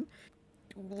my room,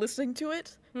 listening to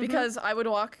it, because I would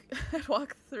walk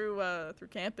through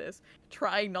campus,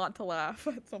 trying not to laugh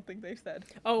at something they said.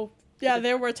 Oh, yeah,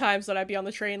 there were times that I'd be on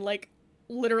the train, like,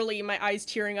 literally my eyes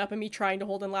tearing up and me trying to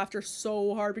hold in laughter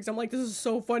so hard because I'm like, this is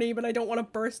so funny, but I don't want to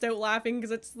burst out laughing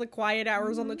because it's the quiet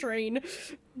hours on the train.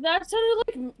 That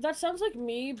sounds like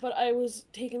me, but I was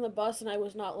taking the bus and I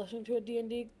was not listening to a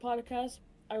D&D podcast.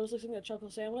 I was listening to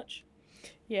Chocolate Sandwich.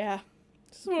 Yeah.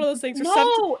 This is one of those things.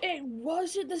 No, it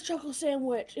wasn't the Chocolate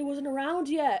Sandwich. It wasn't around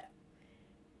yet.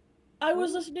 I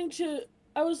was listening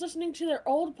to their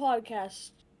old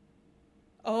podcast.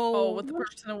 Oh, with the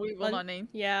person we will not name.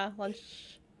 Yeah, lunch.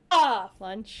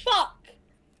 Lunch. Fuck.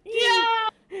 Yeah.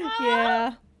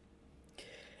 Yeah.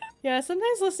 Yeah,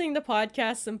 sometimes listening to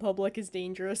podcasts in public is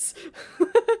dangerous.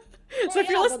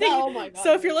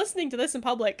 If you're listening to this in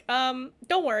public,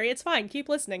 don't worry, it's fine. Keep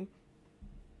listening.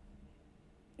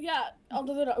 Yeah,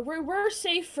 we're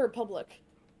safe for public.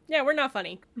 Yeah, we're not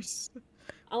funny.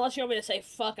 Unless you want me to say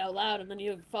fuck out loud and then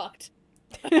you're fucked.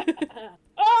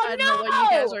 I don't know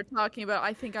what you guys are talking about.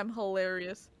 I think I'm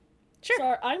hilarious. Sure.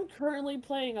 Sorry, I'm currently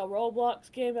playing a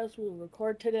Roblox game as we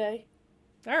record today.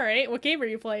 Alright, what game are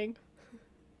you playing?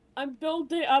 I'm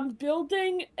building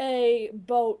a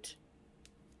boat.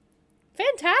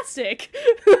 Fantastic!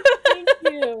 Thank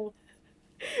you.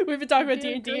 We've been talking about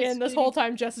D&D and this whole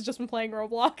time Jess has just been playing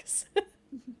Roblox.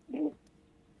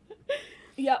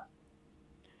 Yep.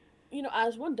 You know,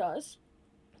 as one does.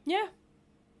 Yeah.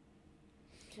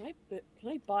 Can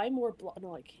I buy more block?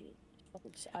 No, I can't.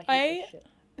 I hate this shit.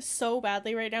 So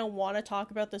badly right now want to talk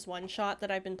about this one shot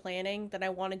that I've been planning that I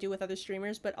want to do with other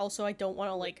streamers, but also I don't want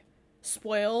to like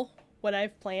spoil what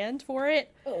I've planned for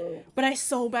it. Oh. But I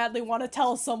so badly want to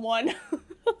tell someone.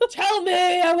 Tell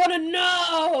me! I want to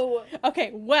know!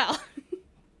 Okay, well.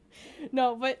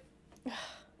 No, but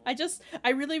I just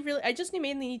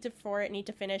mainly need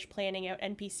to finish planning out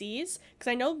NPCs, because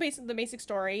I know the basic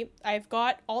story. I've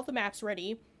got all the maps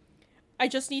ready. I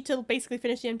just need to basically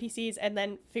finish the NPCs and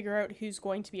then figure out who's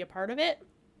going to be a part of it.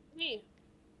 Me.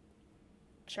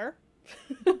 Sure.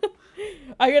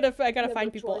 I gotta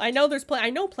find people. Choice. I know I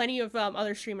know plenty of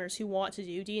other streamers who want to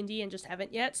do D&D and just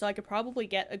haven't yet, so I could probably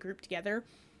get a group together.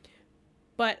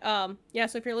 But yeah,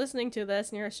 so if you're listening to this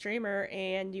and you're a streamer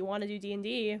and you want to do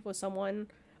D&D with someone,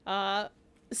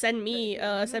 send me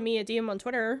a DM on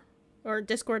Twitter or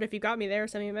Discord if you got me there.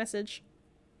 Send me a message.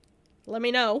 Let me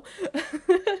know.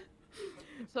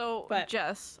 So,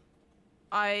 Jess,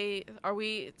 are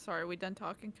we done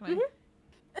talking? Can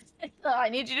I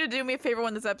need you to do me a favor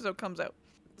when this episode comes out.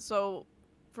 So,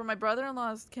 for my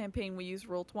brother-in-law's campaign, we used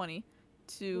Roll20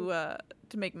 to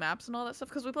make maps and all that stuff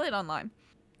because we played online.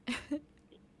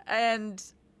 And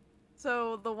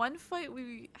so the one fight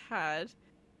we had,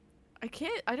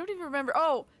 I don't even remember.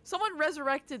 Oh, someone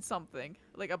resurrected something,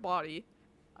 like a body.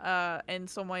 And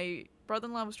so my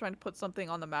brother-in-law was trying to put something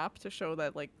on the map to show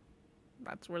that, like,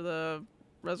 that's where the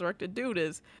resurrected dude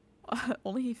is.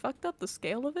 Only he fucked up the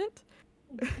scale of it.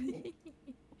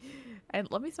 And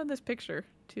let me send this picture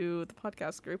to the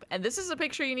podcast group. And this is a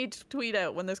picture you need to tweet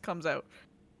out when this comes out.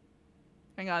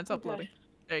 Hang on, it's uploading.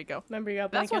 There you go. Remember, you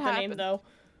gotta That's blank what out the name, happened. though.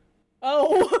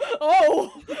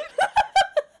 Oh!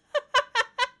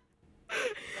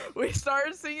 We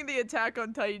started singing the Attack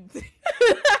on Titan thing.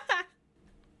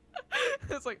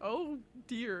 It's like, oh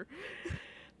dear.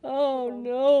 Oh,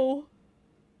 no.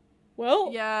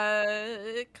 Well, Yeah,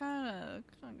 it kind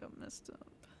of got messed up.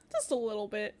 just a little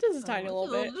bit. Just a tiny little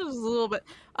bit. Just a little bit.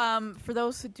 For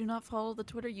those who do not follow the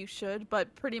Twitter, you should.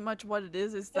 But pretty much what it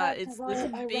is that it's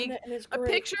this big a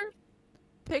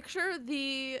picture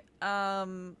the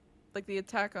like the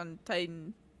Attack on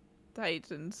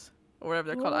Titans or whatever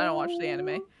they're called. I don't watch the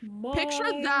anime.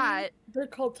 Picture that. They're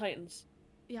called Titans.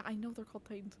 Yeah, I know they're called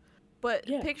Titans. But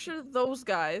Yeah. picture those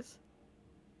guys,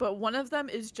 but one of them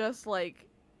is just like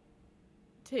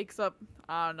takes up,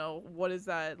 I don't know, what is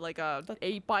that, like a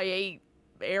 8x8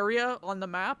 area on the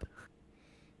map?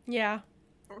 Yeah.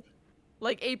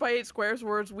 Like 8x8 squares,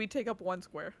 whereas we take up 1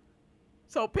 square.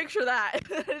 So picture that.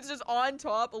 It's just on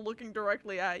top looking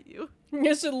directly at you.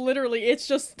 It's literally, it's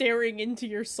just staring into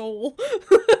your soul.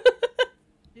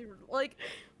 Like,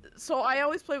 so I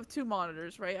always play with 2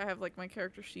 monitors, right? I have like my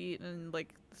character sheet and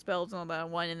like spells and all that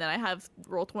on one, and then I have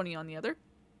Roll20 on the other.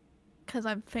 Because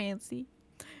I'm fancy.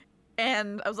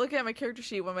 And I was looking at my character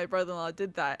sheet when my brother-in-law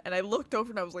did that, and I looked over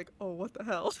and I was like, oh, what the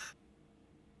hell?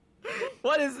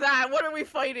 What is that? What are we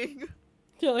fighting?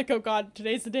 You're like, oh god,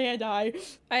 today's the day I die.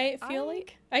 I feel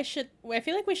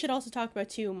like we should also talk about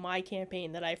too my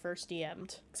campaign that I first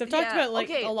DM'd. Because I've talked about like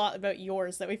a lot about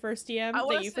yours that we first DM'd,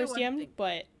 that you first DM'd,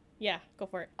 but yeah, go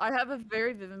for it. I have a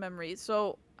very vivid memory.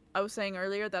 So I was saying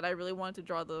earlier that I really wanted to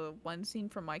draw the one scene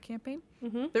from my campaign.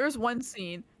 Mm-hmm. There's one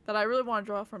scene that I really want to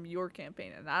draw from your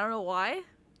campaign, and I don't know why,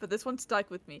 but this one stuck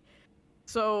with me.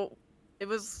 So it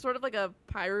was sort of like a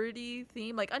piratey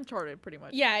theme, like Uncharted, pretty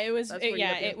much. Yeah, it was. That's where you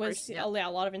get the It was inspiration, a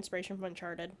lot of inspiration from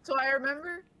Uncharted. So I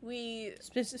remember we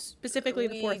Specifically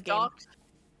the 4th game.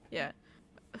 Yeah.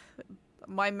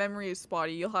 My memory is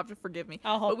spotty. You'll have to forgive me.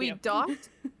 I'll help But we you. docked.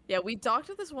 Yeah, we docked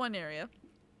at this one area,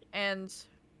 and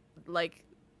like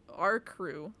our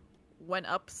crew went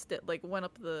up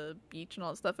the beach and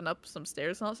all that stuff, and up some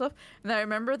stairs and all that stuff. And I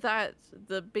remember that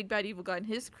the big bad evil guy and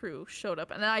his crew showed up,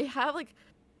 and I have like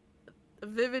a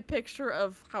vivid picture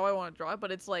of how I want to draw it,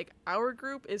 but it's like our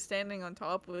group is standing on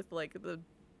top with like the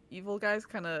evil guys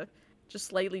kind of just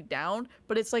slightly down,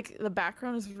 but it's like the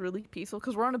background is really peaceful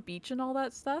because we're on a beach and all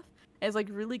that stuff, and it's like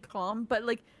really calm. But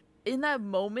like in that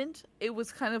moment, it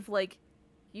was kind of like,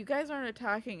 you guys aren't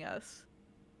attacking us.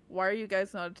 Why are you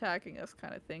guys not attacking us,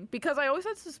 kind of thing? Because I always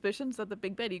had suspicions that the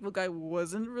big bad evil guy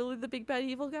wasn't really the big bad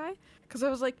evil guy, because I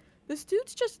was like, this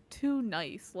dude's just too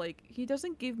nice. Like, he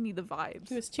doesn't give me the vibes.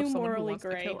 He was too of someone who morally wants to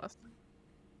gray. kill us.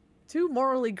 Too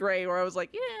morally gray, where I was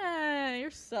like, yeah,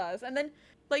 you're sus. And then,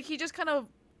 like, he just kind of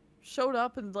showed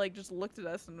up and, like, just looked at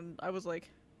us, and I was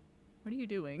like, what are you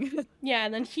doing? Yeah,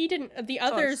 and then he didn't. The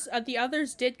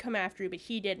others did come after you, but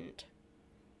he didn't.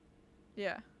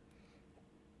 Yeah.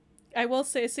 I will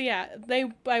say, so yeah,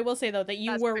 I will say though that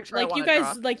you That's were the picture I like you wanna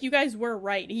guys draw. like you guys were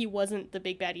right. He wasn't the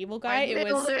big bad evil guy. I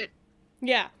nailed it.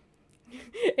 Yeah.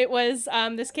 It was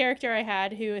this character I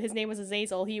had who his name was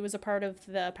Azazel. He was a part of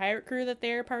the pirate crew that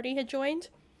their party had joined.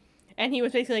 And he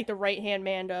was basically like the right-hand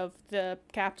man of the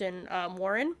Captain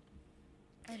Warren.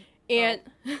 And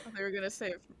I thought they were gonna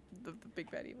say the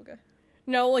big bad evil guy.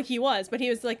 no, like he was, but he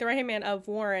was like the right-hand man of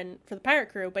Warren for the pirate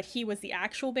crew, but he was the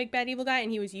actual big bad evil guy,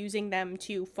 and he was using them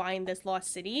to find this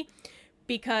lost city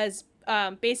because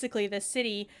basically this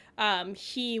city,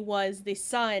 he was the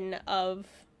son of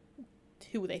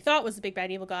who they thought was the big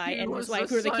bad evil guy, and his wife,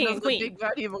 who were the king and queen. Big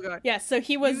bad evil guy. Yeah, so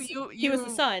he was he was the you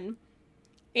son.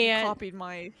 And copied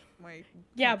my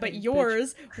yeah, but campaign,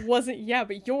 yours wasn't. Yeah,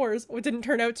 but yours didn't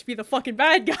turn out to be the fucking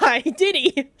bad guy, did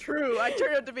he? True, I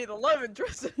turned out to be the love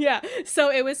interest. Yeah, so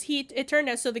it turned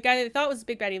out, so the guy that they thought was the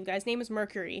big bad evil guy's name was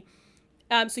Mercury.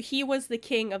 So he was the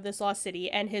king of this lost city,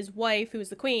 and his wife, who was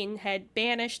the queen, had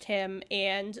banished him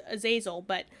and Azazel,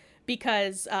 but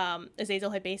because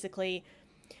Azazel had basically,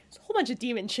 it's a whole bunch of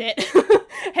demon shit,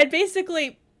 had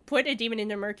basically put a demon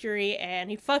into Mercury, and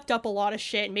he fucked up a lot of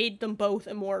shit, made them both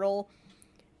immortal.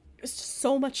 It was just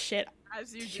so much shit.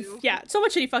 As you do. Yeah, so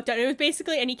much shit he fucked up. It was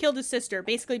basically, and he killed his sister,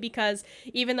 basically because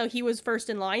even though he was first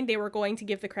in line, they were going to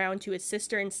give the crown to his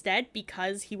sister instead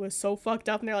because he was so fucked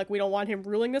up, and they're like, we don't want him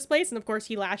ruling this place, and of course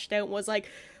he lashed out and was like,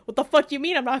 what the fuck do you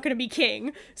mean I'm not gonna be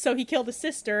king? So he killed his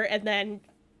sister, and then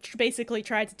basically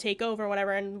tried to take over or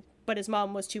whatever, but his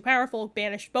mom was too powerful,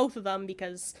 banished both of them,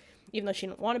 because even though she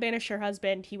didn't want to banish her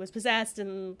husband, he was possessed,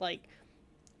 and, like,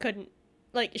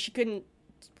 she couldn't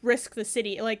risk the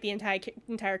city, like, the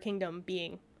entire kingdom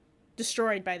being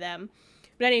destroyed by them.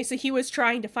 But anyway, so he was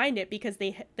trying to find it because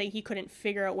he couldn't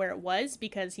figure out where it was,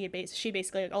 because she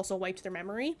basically also wiped their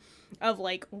memory of,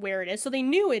 like, where it is. So they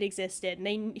knew it existed,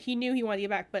 and he knew he wanted to get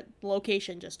back, but the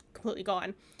location just completely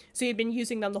gone. So he'd been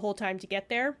using them the whole time to get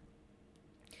there.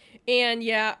 And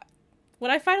yeah, when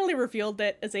I finally revealed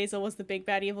that Azazel was the big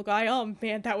bad evil guy, oh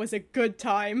man, that was a good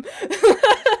time.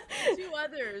 Two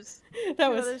others.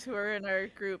 Others who were in our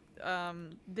group,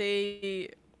 they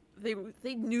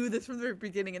knew this from the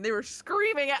beginning, and they were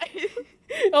screaming at you.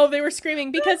 Oh, they were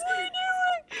screaming because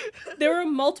there were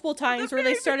multiple times where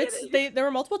there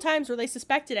were multiple times where they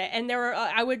suspected it, and there were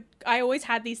I always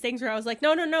had these things where I was like,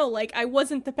 no, like, I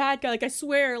wasn't the bad guy, like, I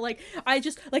swear, like, I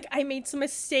just, like, I made some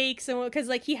mistakes, and because,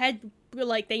 like,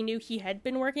 they knew he had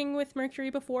been working with Mercury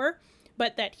before,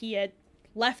 but that he had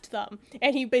left them,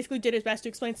 and he basically did his best to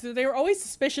explain, so they were always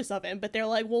suspicious of him, but they're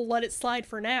like, we'll let it slide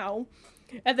for now.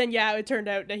 And then, yeah, it turned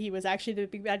out that he was actually the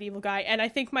big bad evil guy. And I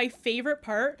think my favorite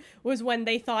part was when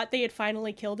they thought they had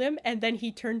finally killed him, and then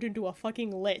he turned into a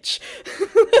fucking lich.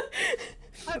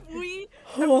 Have we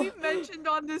mentioned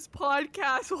on this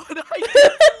podcast what I do?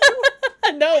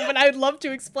 No, but I would love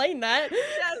to explain that.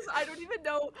 Yes, I don't even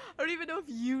know if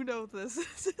you know this.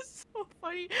 This is so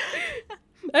funny.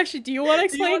 Actually, do you want to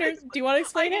explain it? Do you want to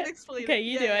explain it? Explain okay, it.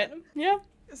 you do it. Yeah.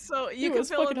 So you can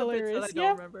fill in the bits that I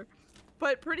don't remember.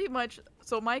 But pretty much,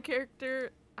 so my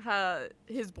character,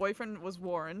 his boyfriend was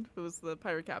Warren, who was the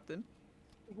pirate captain.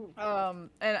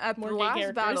 And at the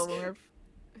last battle, at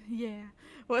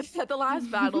the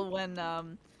last battle when,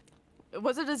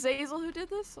 was it Azazel who did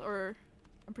this, or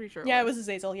I'm pretty sure. It was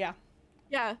Azazel. Yeah.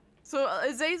 Yeah. So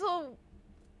Azazel,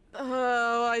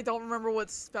 I don't remember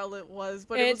what spell it was,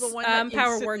 but it was the one that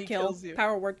power word kill. Kills you.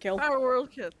 Power word kill. Power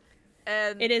word kill.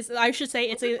 And it is, I should say,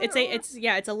 it's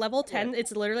a level 10,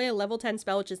 it's literally a level 10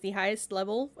 spell, which is the highest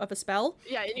level of a spell.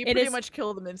 Yeah, and you pretty much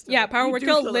kill them instantly. Yeah, power word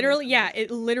kill,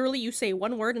 literally, you say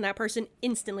one word and that person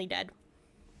instantly dead.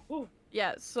 Ooh.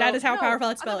 Yeah, so... That is how powerful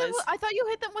that spell is. I thought you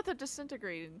hit them with a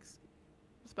disintegrating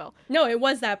spell. No, it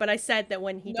was that, but I said that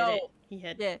when he did it, he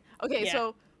hit. Yeah, okay,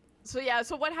 so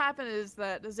what happened is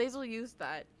that Azazel used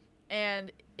that,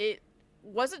 and it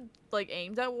wasn't, like,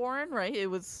 aimed at Warren, right? It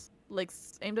was... like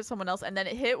aimed at someone else, and then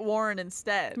it hit Warren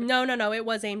instead. No, it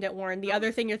was aimed at Warren. The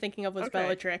other thing you're thinking of was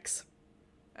Bellatrix.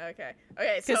 Okay,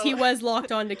 because he was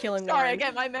locked on to killing Warren. Sorry,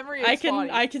 again, my memory is I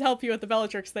can help you with the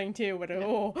Bellatrix thing too, but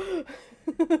No,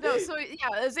 so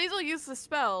yeah, Azazel used the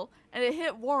spell, and it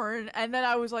hit Warren, and then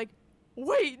I was like,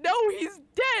 wait, no, he's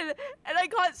dead! And I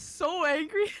got so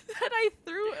angry that I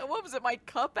threw, what was it, my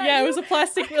cup at you? Yeah, it was a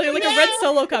plastic, like a red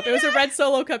Solo cup. It was a red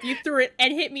Solo cup. You threw it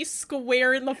and hit me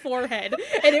square in the forehead.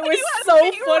 And it was so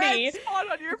funny.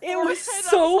 It was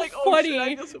so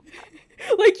funny.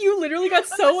 Like, you literally got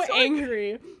so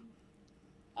angry.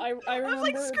 I remember I was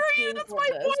like, screw you, that's my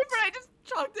boyfriend, I just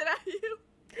chucked it at you.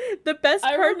 The best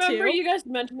part, I remember you guys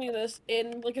mentioning this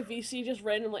in, like, a VC just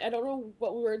randomly. I don't know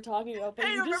what we were talking about, but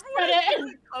you just said it.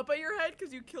 Remember cup at your head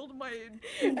because you killed my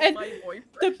boyfriend.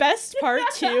 The best part,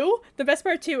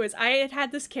 too, is I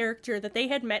had this character that they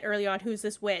had met early on who's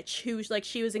this witch, who's, like,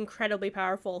 she was incredibly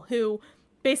powerful, who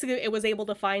basically it was able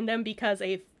to find them because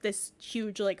this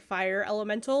huge, like, fire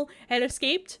elemental had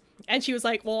escaped. And she was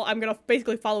like, well, I'm going to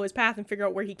basically follow his path and figure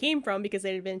out where he came from because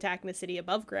they had been attacking the city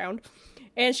above ground.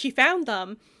 And she found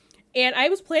them. And I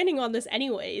was planning on this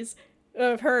anyways,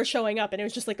 of her showing up, and it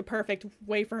was just like the perfect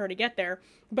way for her to get there.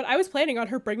 But I was planning on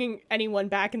her bringing anyone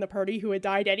back in the party who had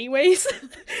died anyways.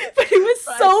 But it was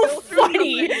so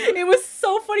funny. It was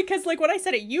so funny because, like, when I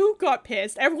said it, you got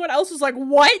pissed. Everyone else was like,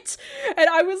 what? And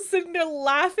I was sitting there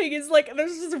laughing. It's like,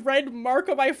 there's this red mark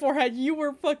on my forehead. You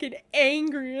were fucking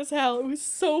angry as hell. It was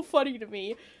so funny to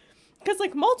me. Because,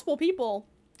 like, multiple people,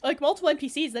 like, multiple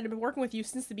NPCs that have been working with you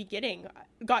since the beginning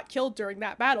got killed during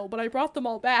that battle, but I brought them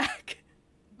all back.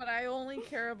 But I only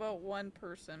care about one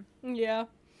person. Yeah.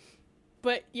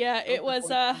 But yeah, it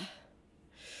was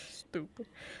Spook.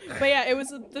 But yeah, it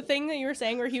was the thing that you were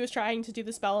saying where he was trying to do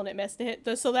the spell and it missed it.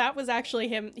 So that was actually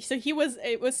him. So he was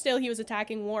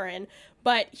attacking Warren,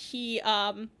 but he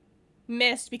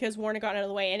missed because Warren had gotten out of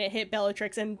the way and it hit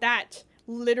Bellatrix, and that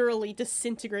literally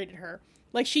disintegrated her.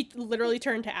 Like, she literally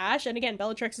turned to ash, and again,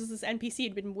 Bellatrix is this NPC,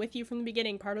 had been with you from the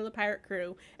beginning, part of the pirate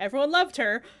crew. Everyone loved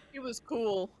her. She was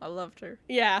cool. I loved her.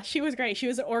 Yeah, she was great. She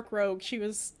was an orc rogue. She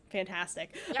was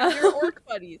fantastic. Yeah, we were orc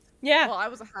buddies. Yeah. Well, I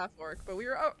was a half orc, but we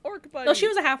were orc buddies. No, she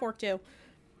was a half orc too.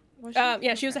 Was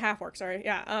Yeah, she was a half orc, sorry.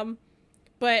 Yeah.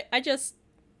 But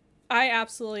I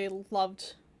absolutely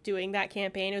loved doing that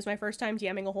campaign. It was my first time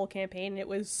DMing a whole campaign, and it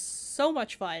was so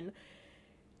much fun.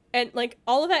 And, like,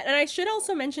 all of that, and I should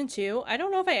also mention, too, I don't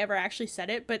know if I ever actually said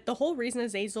it, but the whole reason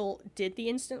Azazel did the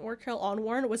instant orc kill on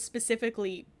Warren was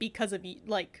specifically because of,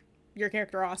 like, your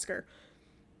character, Oscar.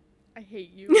 I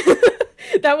hate you.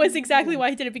 That was exactly why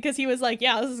he did it, because he was like,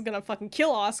 yeah, this is gonna fucking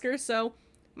kill Oscar, so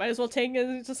might as well take it.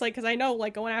 It's just like, because I know,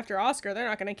 like, going after Oscar, they're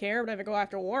not gonna care, but if I go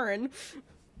after Warren.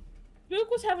 Spook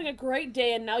was having a great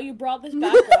day, and now you brought this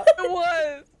back up. It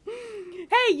was.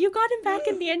 Hey, you got him back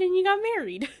in the end, and you got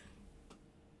married.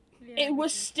 Yeah, It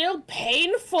was still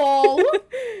painful.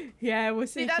 Yeah, it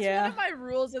was. See, that's yeah. one of my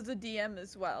rules as a DM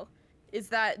as well. Is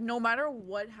that no matter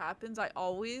what happens, I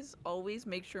always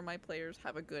make sure my players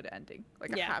have a good ending,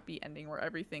 like a happy ending where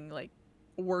everything like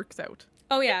works out.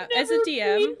 Oh yeah, I've as a never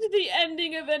DM, been to the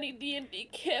ending of any D&D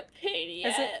campaign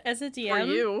yet. as a For DM,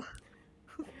 you.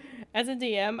 as a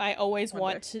DM, I always One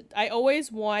want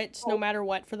no matter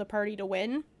what for the party to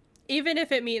win. Even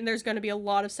if it means there's going to be a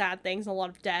lot of sad things, a lot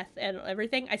of death and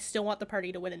everything, I still want the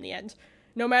party to win in the end.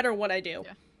 No matter what I do.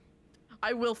 Yeah.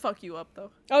 I will fuck you up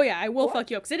though. Oh yeah, I will What? fuck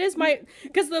you up because it is my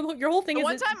your whole thing The is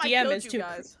one that time I DM killed is you too.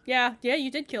 guys. Yeah, you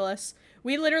did kill us.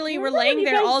 We literally were Remember when laying you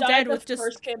there guys all died dead the with just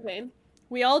first campaign.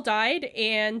 we all died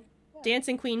and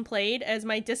Dancing Queen played as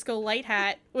my disco light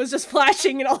hat was just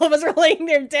flashing and all of us were laying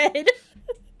there dead.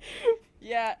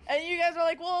 Yeah, and you guys are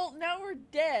like, well, now we're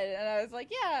dead, and I was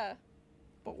like, yeah,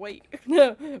 but wait.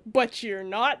 But you're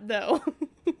not though.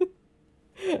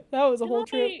 That was a whole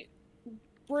Can trip. I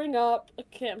bring up a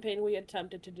campaign we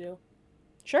attempted to do?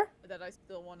 Sure. That I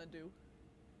still want to do.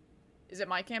 Is it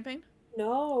my campaign?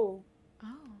 No. Oh.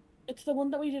 It's the one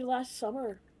that we did last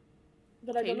summer.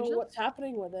 But I don't know Changes? what's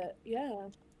happening with it. Yeah.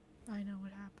 I know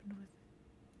what happened with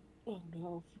Oh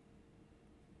no.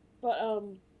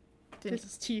 But This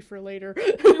is tea for later.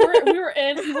 we were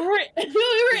in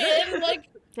like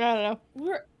I don't know. we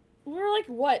were like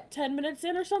what, 10 minutes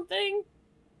in or something?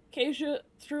 Keisha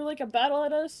threw like a battle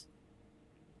at us.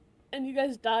 And you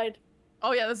guys died.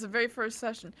 Oh yeah, that's the very first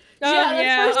session. Oh that's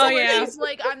yeah. first Oh time yeah. It's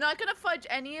like, I'm not gonna fudge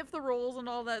any of the rolls and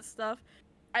all that stuff.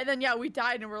 And then yeah, we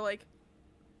died and we're like,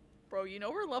 bro, you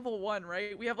know we're level 1,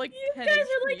 right? We have like 10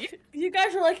 HP. You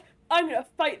guys are like, I'm gonna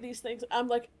fight these things. I'm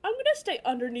like, I'm gonna stay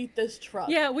underneath this truck.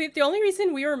 Yeah, the only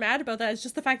reason we were mad about that is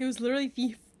just the fact it was literally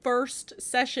the first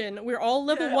session. We're all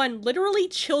level 1, literally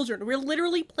children. We're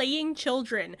literally playing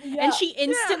children. Yeah. And she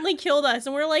instantly killed us.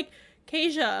 And we're like,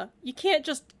 Kasia, you can't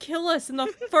just kill us in the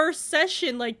first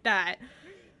session like that.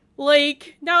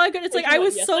 Like, now it's like, I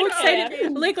was Yes, so I excited.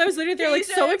 can. Like, I was literally there, like,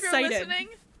 Keisha, so if you're excited. listening-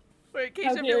 Wait,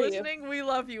 How Keisha, if dare you're you. listening, we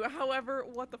love you. However,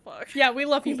 what the fuck? Yeah, we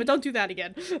love you, but don't do that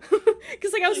again.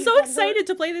 Because, like, I was so excited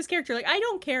to play this character. Like, I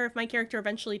don't care if my character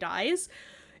eventually dies,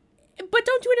 but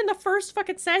don't do it in the first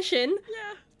fucking session.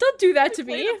 Yeah. Don't do that to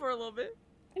We played me. it for a little bit.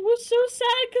 It was so sad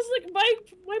because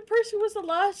like my person was the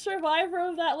last survivor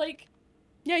of that like,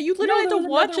 Yeah, you literally No, had to there was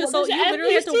watch another us one. all. There's You an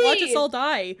literally had to watch us NPC. all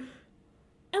die.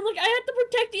 and like I had to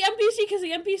protect the NPC because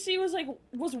the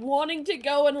NPC was wanting to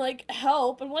go and like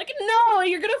help. I'm like, no,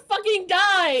 you're gonna fucking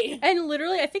die. And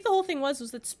literally, I think the whole thing was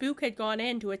that Spook had gone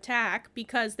in to attack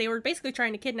because they were basically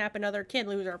trying to kidnap another kid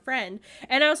who was our friend.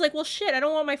 And I was like, well, shit, I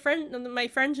don't want my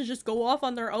friend to just go off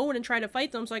on their own and try to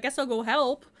fight them. So I guess I'll go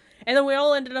help. And then we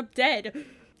all ended up dead.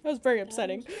 That was very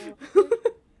upsetting.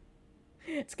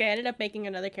 It's okay. I ended up making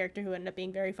another character who ended up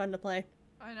being very fun to play.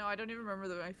 I know, I don't even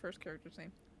remember my first character's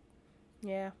name.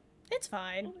 Yeah, it's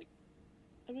fine.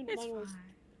 I mean, It's mine was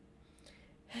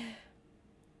fine.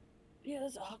 yeah,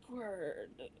 that's awkward.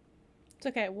 It's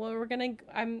okay. Well,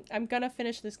 I'm gonna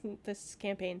finish this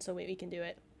campaign so we can do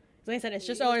it. Like I said, it's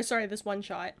just this one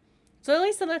shot. So at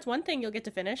least then that's one thing you'll get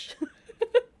to finish.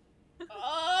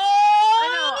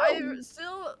 I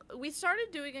know, we started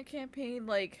doing a campaign,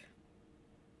 like,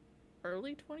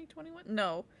 early 2021?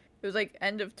 No. It was, like,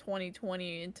 end of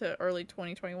 2020 into early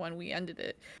 2021 we ended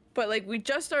it. But, like, we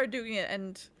just started doing it,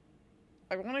 and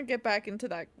I want to get back into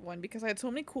that one because I had so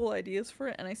many cool ideas for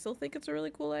it, and I still think it's a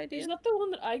really cool idea. Is that the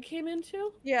one that I came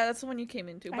into? Yeah, that's the one you came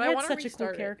into. But I I had want to such a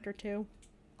cool character too.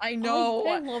 I know.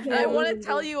 I love I that want to one.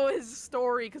 tell you his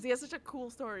story because he has such a cool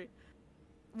story.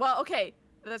 Well, okay.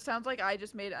 That sounds like I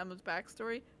just made Emma's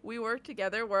backstory. We worked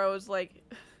together where I was like...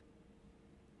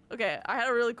 Okay, I had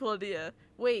a really cool idea.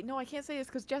 Wait, no, I can't say this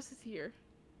because Jess is here.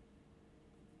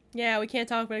 Yeah, we can't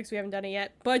talk about it because we haven't done it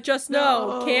yet. But just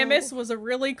know, Camus was a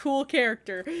really cool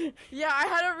character. Yeah, I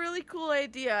had a really cool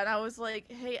idea, and I was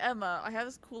like, "Hey Emma, I have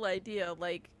this cool idea.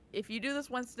 Like, if you do this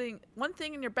one thing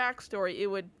in your backstory, it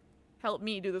would help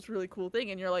me do this really cool thing."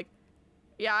 And you're like,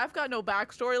 "Yeah, I've got no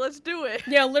backstory. Let's do it."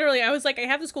 Yeah, literally, I was like, I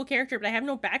have this cool character, but I have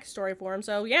no backstory for him.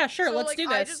 So yeah, sure, So, let's like, do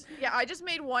this. I just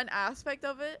made one aspect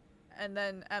of it, and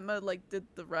then Emma like did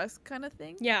the rest, kind of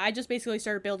thing. Yeah, I just basically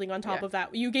started building on top of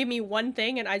that. You gave me one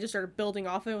thing, and I just started building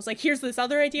off it. It was like, here's this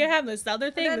other idea I have, this other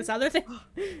thing, this other thing.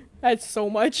 That's so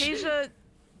much.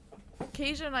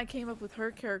 Kasia and I came up with her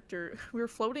character. We were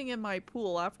floating in my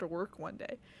pool after work one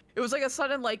day. It was like a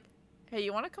sudden like, "Hey,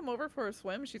 you want to come over for a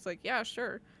swim?" She's like, "Yeah,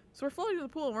 sure." So we're floating in the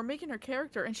pool and we're making her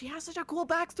character, and she has such a cool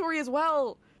backstory as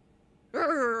well.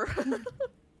 Want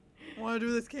to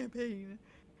do this campaign?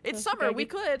 It's summer. We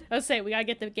could. Let's say we gotta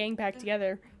get the gang back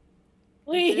together.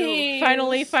 Please.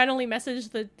 Finally message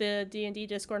the D&D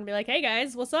Discord and be like, "Hey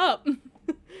guys, what's up?"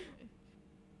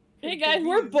 Hey guys,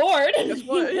 we're bored. Guess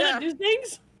what? You Yeah. wanna do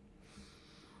things?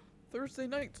 Thursday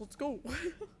nights. Let's go.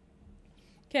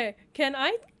 Okay, can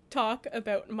I talk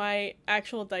about my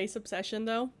actual dice obsession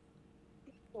though?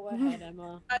 Go ahead,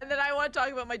 Emma. And then I want to talk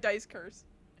about my dice curse.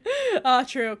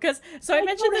 True. Cause I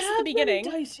mentioned this at the beginning.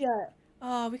 Dice yet.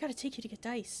 Oh, we gotta take you to get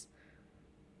dice.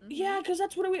 Yeah, because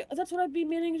that's what I've been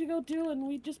meaning to go do, and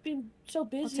we've just been so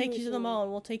busy. I'll take you to the recently. mall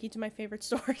and we'll take you to my favorite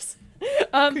stores.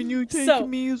 Can you take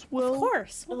me as well? Of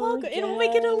course. We'll all go, Oh, it'll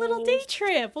make it a little day yes.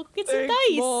 trip. We'll get some Thanks,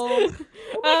 dice. Mom.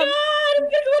 Oh my god, I'm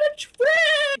gonna go on a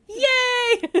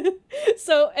trip! Yay!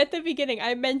 So at the beginning,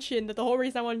 I mentioned that the whole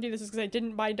reason I want to do this is because I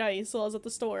didn't buy dice while I was at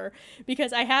the store,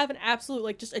 because I have an absolute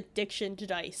like just addiction to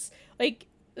dice. Like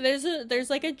there's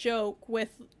like a joke with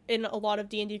in a lot of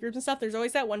D&D groups and stuff. There's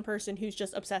always that one person who's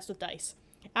just obsessed with dice.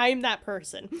 I'm that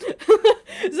person.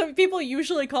 So people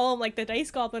usually call him like the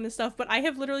dice goblin and stuff, but I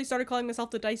have literally started calling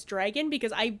myself the dice dragon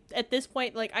because I at this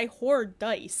point like I hoard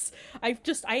dice. I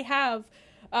have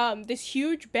this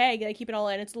huge bag that I keep it all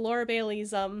in. It's Laura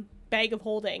Bailey's bag of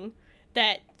holding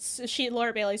that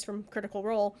Laura Bailey's from Critical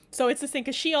Role. So it's this thing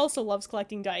because she also loves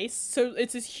collecting dice. So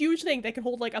it's this huge thing that can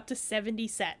hold like up to 70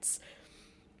 sets.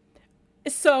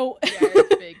 So Yeah,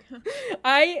 it's big.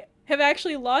 I have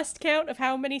actually lost count of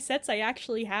how many sets I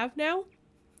actually have now.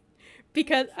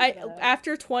 Because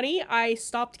after 20, I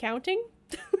stopped counting.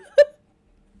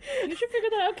 You should figure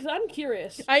that out because I'm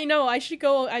curious. I know I should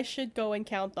go and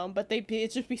count them, but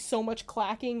it'd just be so much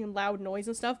clacking and loud noise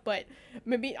and stuff. But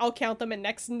maybe I'll count them in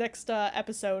next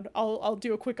episode. I'll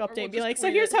do a quick update we'll and be just like, so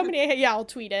tweet here's it. how many. Yeah, I'll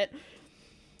tweet it.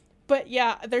 But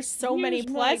yeah, there's so many Here's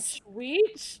my plus.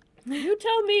 tweets. You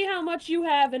tell me how much you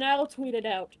have, and I'll tweet it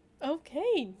out.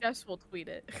 Okay. Jess will tweet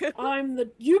it.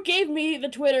 You gave me the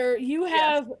Twitter. You Yes.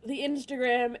 have the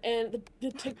Instagram and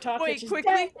the TikTok. Wait, which is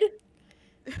quickly.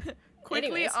 dead.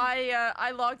 Quickly, Anyways.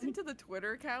 I logged into the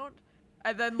Twitter account,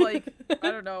 and then like I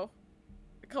don't know,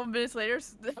 a couple minutes later,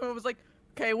 someone was like,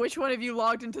 "Okay, which one of you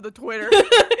logged into the Twitter?"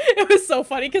 It was so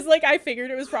funny because like I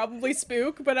figured it was probably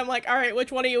Spook, but I'm like, all right,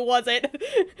 which one of you was it?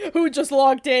 Who just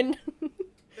logged in?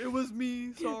 It was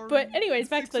me. Sorry. But anyways,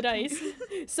 back to the dice.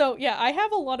 So yeah, I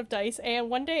have a lot of dice, and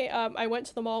one day I went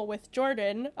to the mall with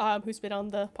Jordan, who's been on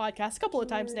the podcast a couple of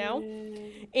times now,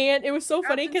 and it was so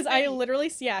funny Captain because I Spinny. literally,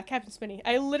 Captain Spinny,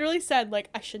 I literally said like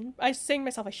I was saying to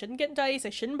myself I shouldn't get dice, I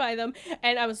shouldn't buy them,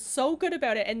 and I was so good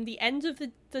about it. And the end of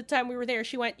the time we were there,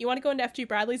 she went, "You want to go into FG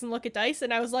Bradley's and look at dice?"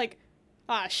 And I was like,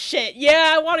 ah, shit,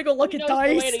 yeah, I want to go look at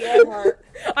dice.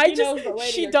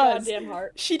 She does.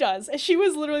 She does. And she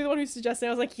was literally the one who suggested it.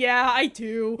 I was like, yeah, I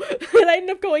do. And I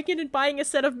ended up going in and buying a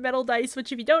set of metal dice,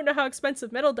 which if you don't know how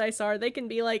expensive metal dice are, they can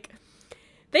be like,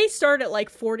 they start at like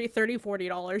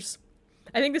 $40.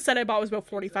 I think the set I bought was about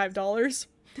 $45.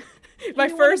 It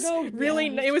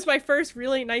was my first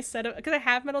really nice set of, because I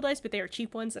have metal dice, but they are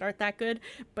cheap ones that aren't that good.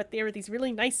 But they were these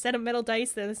really nice set of metal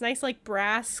dice. They're this nice like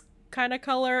brass kind of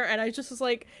color, and I just was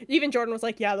like, even Jordan was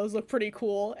like, yeah, those look pretty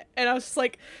cool, and I was just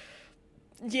like,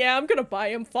 yeah, I'm gonna buy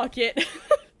them, fuck it.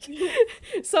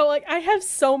 So like I have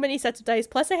so many sets of dice,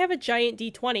 plus I have a giant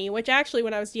D20, which actually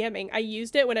when I was DMing I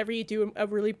used it whenever you do a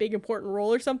really big important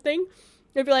roll or something.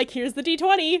 It'd be like, here's the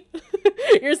D20.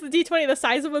 Here's the D20 the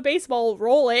size of a baseball,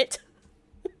 roll it.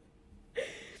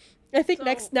 I think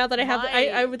now that I have,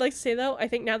 I would like to say though, I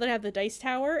think now that I have the dice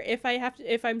tower, if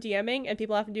I'm DMing and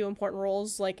people have to do important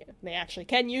rolls, like they actually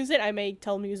can use it, I may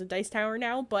tell them to use a dice tower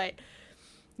now. But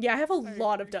yeah, I have a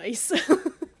lot of dice.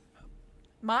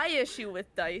 My issue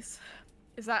with dice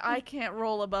is that I can't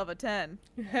roll above a 10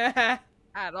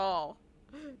 at all.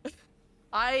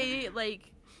 I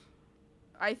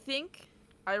think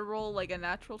I roll like a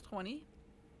natural 20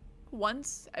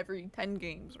 once every 10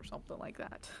 games or something like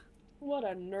that. What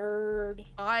a nerd.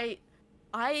 I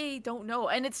don't know,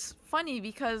 and it's funny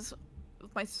because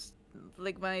my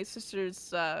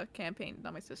sister's campaign,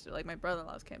 not my sister, like my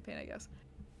brother-in-law's campaign, I guess.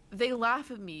 They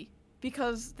laugh at me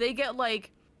because they get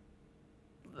like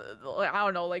I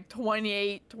don't know, like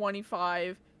 28,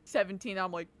 25, 17.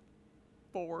 I'm like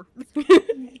 4.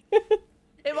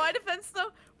 In my defense,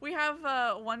 though, we have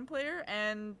one player,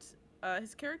 and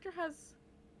his character has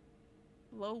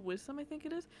low wisdom, I think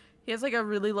it is. He has like a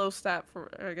really low stat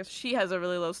for, or I guess she has a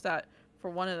really low stat for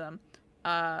one of them.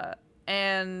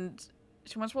 And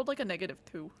she once rolled like a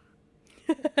 -2.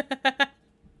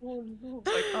 Oh no.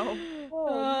 Like, oh,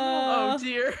 Uh, oh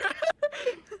dear.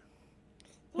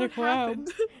 What Like, wow. happened?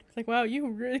 It's like, wow, you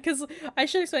really... Because I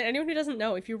should explain, anyone who doesn't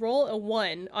know, if you roll a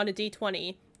 1 on a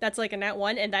d20, that's like a nat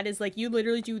 1, and that is like, you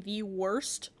literally do the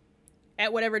worst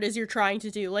at whatever it is you're trying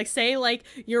to do. Like, say, like,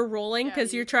 you're rolling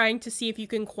because you're trying to see if you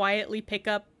can quietly pick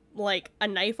up, like, a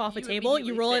knife off a table.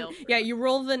 You roll it... Yeah, you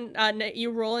roll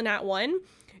you roll a nat 1.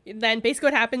 Then basically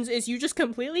what happens is you just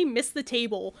completely miss the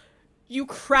table. You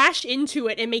crash into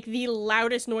it and make the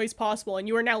loudest noise possible, and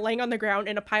you are now laying on the ground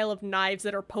in a pile of knives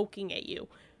that are poking at you.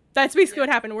 That's basically what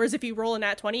happened, whereas if you roll a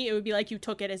nat 20, it would be like you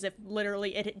took it as if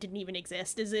literally it didn't even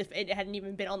exist, as if it hadn't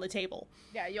even been on the table.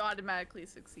 Yeah, you automatically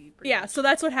succeed. Yeah, so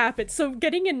that's what happened. So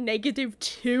getting a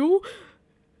 -2,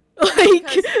 Because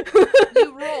like...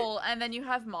 you roll, and then you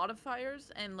have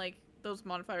modifiers, and like those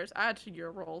modifiers add to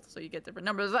your roll, so you get different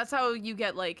numbers. That's how you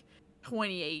get like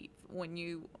 28 when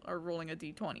you are rolling a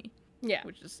d20. Yeah.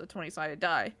 Which is a 20-sided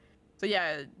die. So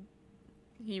yeah,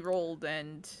 he rolled,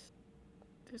 and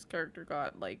his character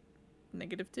got like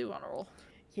 -2 on a roll.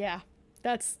 Yeah.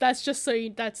 That's just so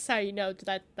that's how you know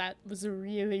that was a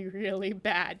really, really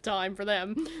bad time for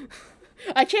them.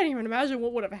 I can't even imagine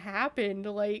what would have happened,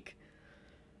 like...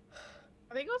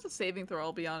 I think it was a saving throw,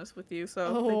 I'll be honest with you,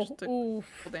 so they just took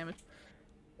full damage.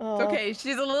 Oh. It's okay,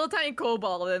 she's a little tiny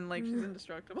kobold, and like, she's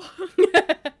indestructible.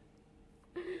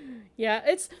 Yeah,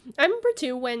 I remember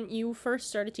too when you first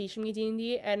started teaching me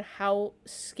D&D and how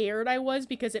scared I was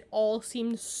because it all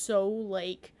seemed so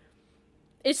like...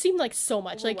 It seemed like so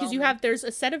much, like, because there's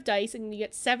a set of dice and you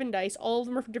get 7 dice, all of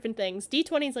them are for different things.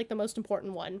 D20 is like the most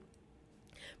important one,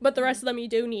 but the rest of them you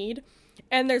do need.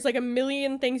 And there's like a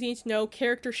million things you need to know,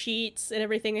 character sheets and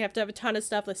everything. You have to have a ton of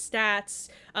stuff with stats,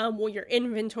 your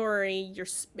inventory,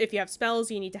 if you have spells,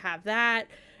 you need to have that,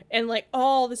 and like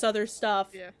all this other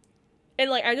stuff. Yeah. And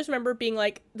like, I just remember being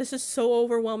like, this is so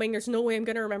overwhelming, there's no way I'm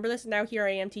gonna remember this, and now here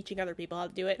I am teaching other people how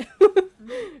to do it.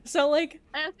 So like...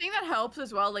 And I think that helps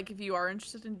as well, like, if you are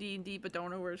interested in D&D but don't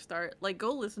know where to start, like,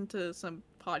 go listen to some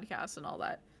podcasts and all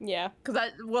that. Yeah. Because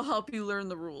that will help you learn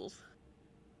the rules.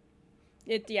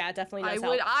 It definitely does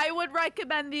help. I would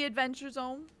recommend the Adventure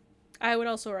Zone. I would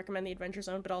also recommend the Adventure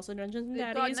Zone, but also Dungeons and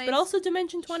They've got Daddies, nice... but also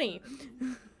Dimension 20.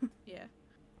 Yeah.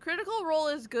 Critical Role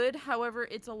is good, however,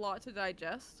 it's a lot to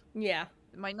digest. Yeah.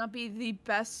 It might not be the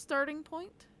best starting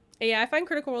point. Yeah, I find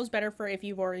Critical Role is better for if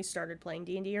you've already started playing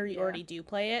D&D or you already do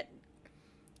play it.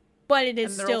 But it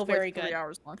is still very good. 3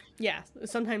 hours long. Yeah,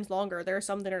 sometimes longer. There are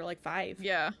some that are like 5.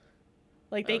 Yeah.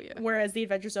 Like whereas the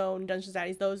Adventure Zone, Dungeons and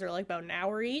Daddies, those are like about an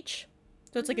hour each.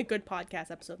 So it's like a good podcast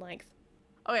episode length.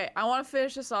 Okay, I want to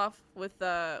finish this off with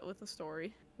the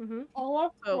story. Mm-hmm. I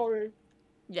love story.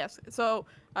 Yes. So,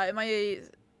 in my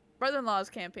brother-in-law's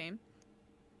campaign,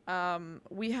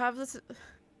 we have this...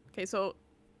 Okay, so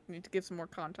I need to give some more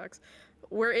context.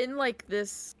 We're in like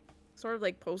this sort of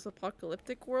like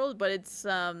post-apocalyptic world, but it's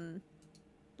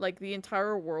like the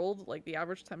entire world, like the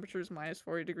average temperature is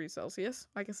 -40 degrees Celsius.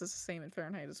 I guess it's the same in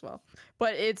Fahrenheit as well.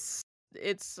 But it's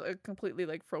a completely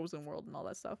like frozen world and all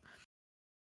that stuff.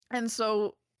 And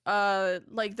so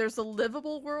like there's a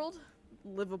livable world,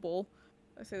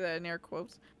 I say that in air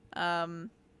quotes,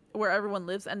 where everyone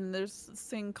lives, and there's this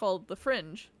thing called the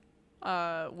Fringe,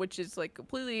 which is like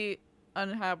completely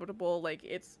uninhabitable. Like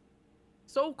it's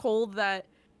so cold that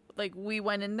like we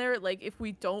went in there, like if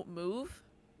we don't move,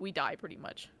 we die pretty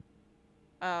much.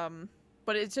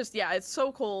 But it's just, yeah, it's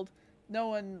so cold, no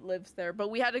one lives there, but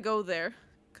we had to go there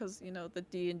because, you know, the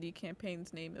D&D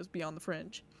campaign's name is Beyond the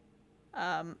Fringe.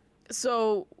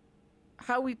 So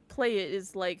how we play it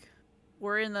is like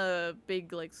we're in a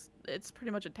big, like, it's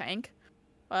pretty much a tank,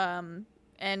 and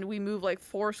we move like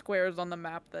 4 squares on the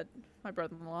map that my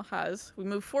brother-in-law has. We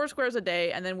move 4 squares a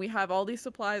day, and then we have all these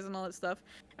supplies and all that stuff.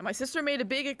 And my sister made a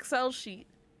big Excel sheet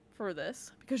for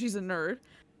this because she's a nerd.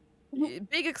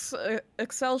 Big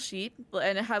Excel sheet,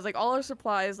 and it has like all our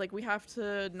supplies. Like we have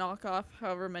to knock off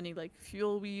however many like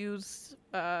fuel we use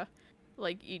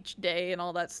like each day and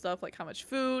all that stuff, like how much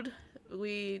food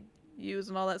we use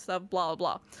and all that stuff, blah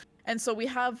blah blah. And so we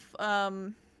have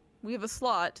a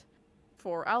slot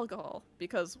for alcohol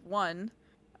because one,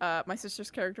 my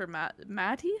sister's character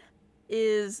Matty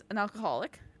is an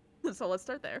alcoholic, so let's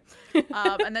start there.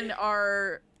 And then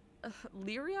our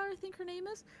Lyria, I think her name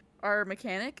is, our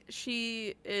mechanic.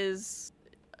 She is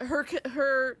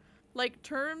her like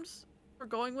terms for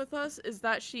going with us is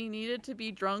that she needed to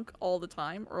be drunk all the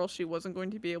time, or else she wasn't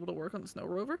going to be able to work on the snow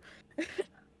rover.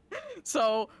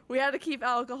 So we had to keep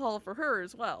alcohol for her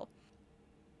as well,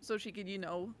 so she could,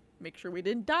 make sure we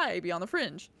didn't die, be on the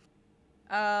fringe.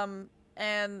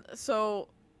 And so,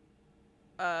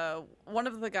 one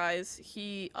of the guys,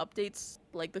 he updates,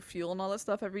 like, the fuel and all that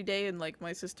stuff every day, and, like,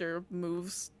 my sister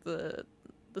moves the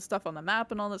stuff on the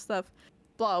map and all that stuff,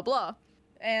 blah, blah.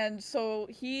 And so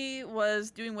he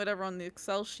was doing whatever on the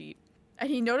Excel sheet, and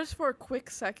he noticed for a quick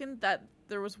second that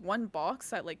there was one box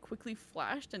that, like, quickly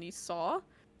flashed, and he saw,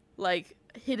 like,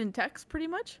 hidden text, pretty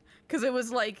much, because it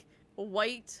was, like,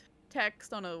 white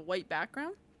text on a white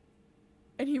background,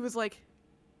 and he was like,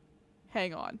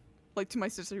 hang on. Like, to my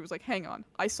sister, he was like, hang on,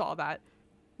 I saw that.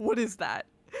 What is that?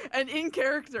 And in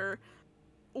character,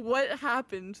 what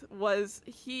happened was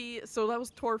so that was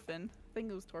Torfin. I think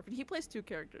it was Torfin. He plays two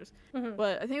characters,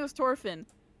 but I think it was Torfin.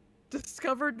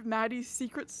 Discovered Maddie's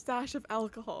secret stash of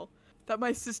alcohol that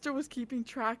my sister was keeping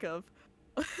track of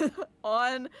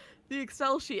on the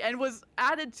Excel sheet, and was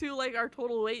added to, like, our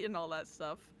total weight and all that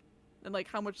stuff, and, like,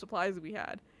 how much supplies we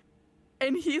had.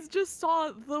 And he just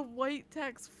saw the white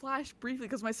text flash briefly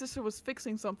because my sister was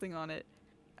fixing something on it.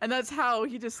 And that's how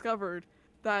he discovered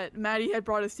that Maddie had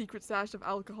brought a secret stash of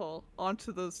alcohol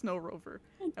onto the snow rover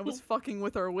and was fucking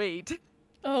with our weight.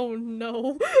 Oh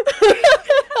no.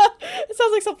 It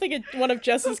sounds like something one of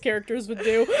Jess's characters would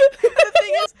do. The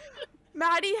thing is,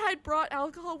 Maddie had brought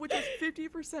alcohol, which was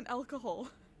 50% alcohol,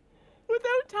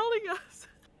 without telling us.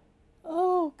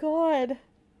 Oh god. And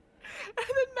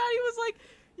then Maddie was like,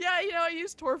 yeah, I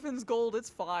used Torfin's gold, it's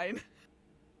fine.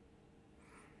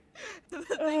 The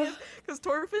thing is, because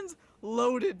Torfin's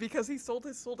loaded because he sold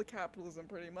his soul to capitalism,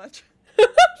 pretty much.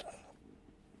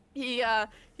 He had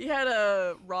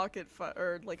a rocket,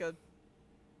 or like a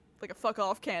fuck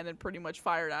off cannon pretty much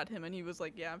fired at him, and he was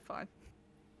like, yeah, I'm fine.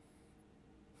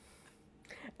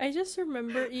 You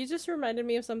just reminded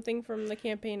me of something from the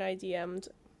campaign I DM'd.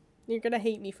 You're gonna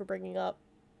hate me for bringing up.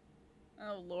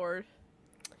 Oh, Lord.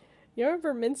 You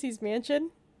remember Mincy's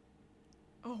mansion?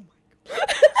 Oh my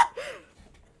god.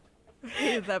 I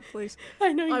hated that place.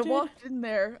 I know you did. I walked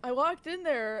in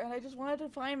there, and I just wanted to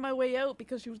find my way out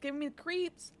because she was giving me the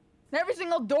creeps. And every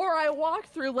single door I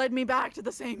walked through led me back to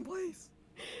the same place.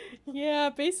 Yeah,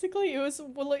 basically it was,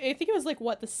 I think it was like,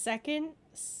 what,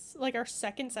 our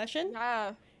second session?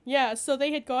 Yeah. Yeah, so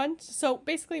they had gone, so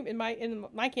basically in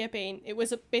my campaign, it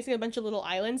was basically a bunch of little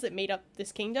islands that made up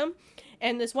this kingdom,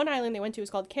 and this one island they went to was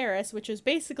called Karis, which is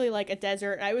basically like a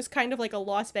desert. It was kind of like a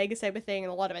Las Vegas type of thing,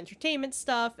 and a lot of entertainment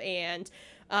stuff, and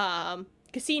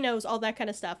casinos, all that kind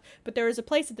of stuff, but there was a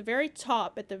place at the very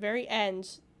top, at the very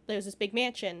end, there was this big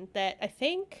mansion that I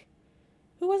think,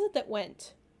 who was it that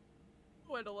went?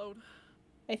 Went alone.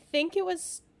 I think it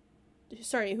was,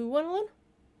 sorry, who went alone?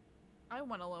 I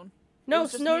went alone. No,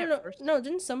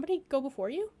 didn't somebody go before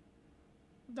you?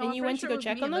 No, and you went to go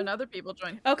check on them? And then other people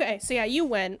joined. Okay, so yeah, you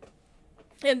went.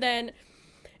 And then,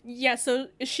 yeah, so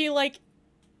she like,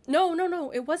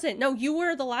 no, it wasn't. No, you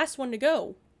were the last one to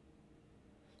go.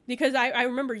 Because I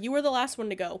remember you were the last one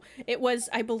to go. It was,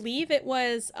 I believe it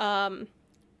was,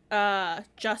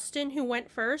 Justin who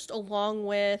went first, along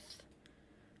with,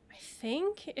 I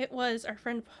think it was our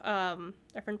friend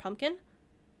Pumpkin.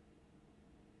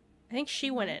 I think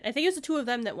she went in. I think it was the two of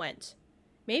them that went.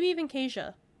 Maybe even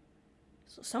Kasia.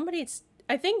 So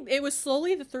I think it was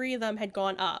slowly the three of them had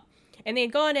gone up. And they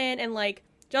had gone in, and, like,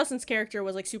 Justin's character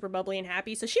was, like, super bubbly and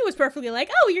happy. So she was perfectly like,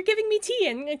 oh, you're giving me tea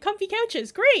and comfy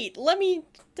couches. Great. Let me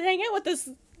hang out with this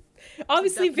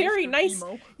obviously very nice.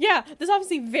 Emo. Yeah, this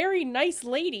obviously very nice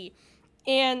lady.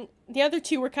 And the other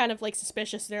two were kind of, like,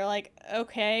 suspicious. They're like,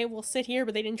 okay, we'll sit here,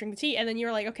 but they didn't drink the tea. And then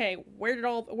you're like, okay, where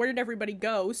did everybody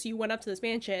go? So you went up to this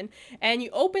mansion, and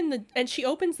she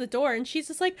opens the door, and she's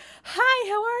just like, hi,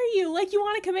 how are you? Like, you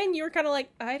want to come in? You were kind of like,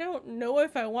 I don't know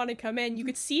if I want to come in. You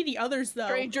could see the others, though.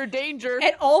 Stranger danger.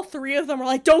 And all three of them were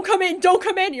like, don't come in, don't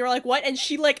come in. And you're like, what? And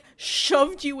she, like,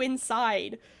 shoved you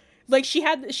inside. Like,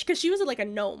 because she was like a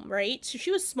gnome, right? So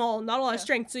she was small, not a lot of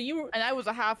strength. So you were, and I was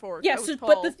a half orc. Yeah,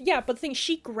 but the thing,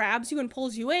 she grabs you and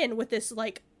pulls you in with this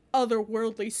like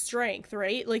otherworldly strength,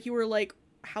 right? Like you were like,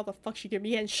 how the fuck she get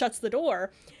me in? Shuts the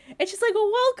door, and she's like,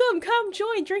 well, welcome, come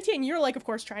join, drink tea. And you're like, of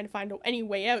course, trying to find any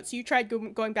way out. So you tried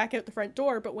going back out the front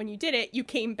door, but when you did it, you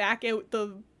came back out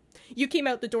the you came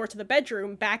out the door to the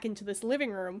bedroom back into this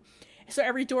living room. So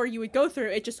every door you would go through,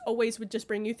 it just always would just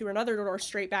bring you through another door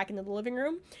straight back into the living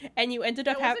room. And you ended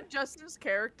up having... Wasn't Justin's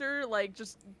character, like,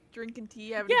 just drinking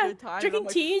tea, having a good time? Drinking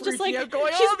tea, just like...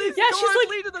 Going, she's, oh, these yeah, doors she's like...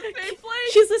 lead to the same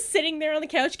place! She's just sitting there on the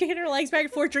couch, kicking her legs back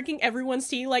and forth, drinking everyone's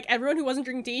tea. Like, everyone who wasn't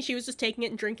drinking tea, she was just taking it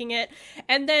and drinking it.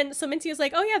 And then, so Mincy was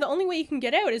like, oh yeah, the only way you can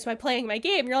get out is by playing my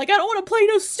game. And you're like, I don't want to play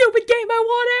no stupid game, I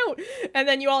want out! And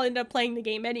then you all ended up playing the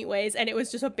game anyways, and it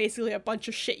was just basically a bunch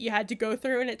of shit you had to go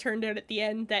through, and it turned out at the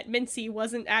end that Mincy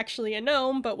wasn't actually a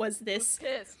gnome, but was this...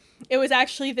 It was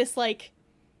actually this, like,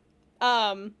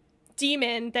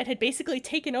 demon that had basically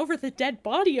taken over the dead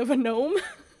body of a gnome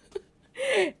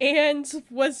and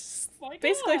was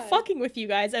basically fucking with you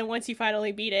guys. And once you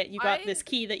finally beat it, you got this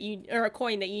key that you, or a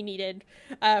coin that you needed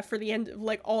for the end,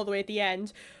 like all the way at the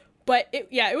end. But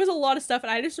it was a lot of stuff,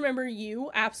 and I just remember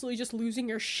you absolutely just losing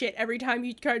your shit every time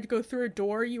you tried to go through a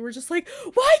door. You were just like,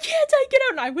 why can't I get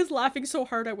out? And I was laughing so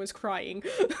hard I was crying.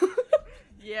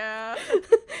 Yeah.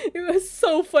 It was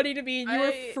so funny to me, and you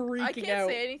were freaking out. I can't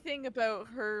say anything about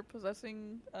her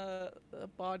possessing a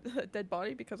dead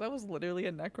body because I was literally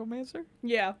a necromancer.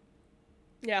 Yeah.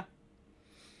 Yeah.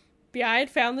 But yeah, I had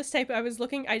found this type. I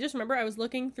just remember I was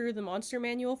looking through the monster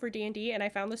manual for D&D, and I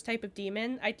found this type of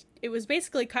demon. It was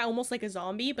basically almost like a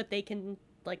zombie, but they can,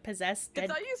 like, possess dead,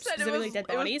 specifically dead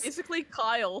bodies. It was basically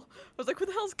Kyle. I was like, who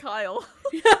the hell's Kyle?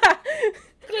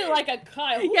 Really like a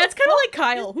Kyle. Yeah, it's kind of like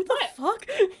Kyle. Who the fuck?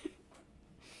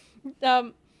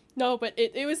 No, but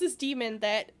it was this demon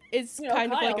that is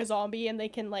kind of like a zombie, and they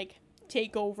can, like,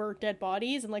 take over dead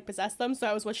bodies and, like, possess them. So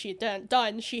that was what she had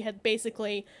done. She had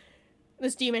basically...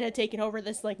 This demon had taken over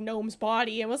this, like, gnome's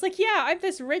body and was like, yeah, I'm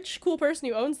this rich, cool person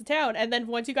who owns the town. And then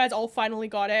once you guys all finally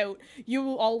got out,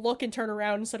 you all look and turn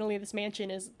around, and suddenly this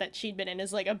mansion that she'd been in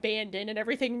is, like, abandoned and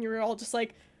everything, and you're all just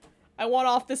like, I want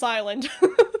off this island.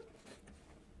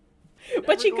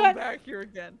 But you got back here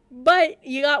again. But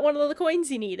you got one of the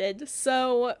coins you needed,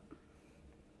 so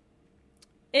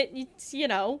it's, you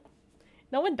know,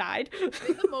 no one died. I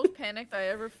think the most panicked I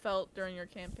ever felt during your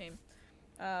campaign.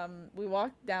 We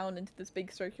walked down into this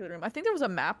big circular room. I think there was a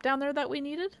map down there that we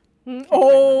needed.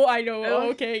 Oh, I know.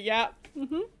 Okay, yeah.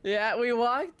 Mm-hmm. Yeah, we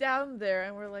walked down there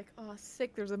and we're like, oh,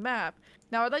 sick, there's a map.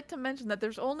 Now, I'd like to mention that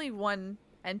there's only one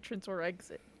entrance or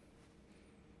exit.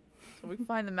 So we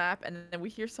find the map, and then we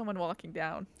hear someone walking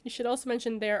down. You should also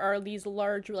mention there are these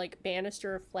large, like,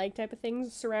 banister flag type of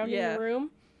things surrounding the room.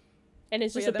 And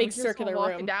it's just a big circular room.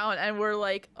 Walking down, and we're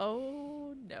like,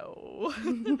 oh no.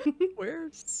 We're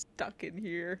stuck in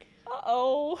here.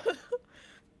 Uh-oh.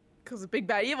 Because the big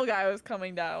bad evil guy was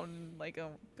coming down. Like,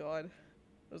 oh god.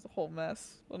 It was a whole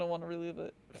mess. I don't want to relive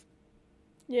it.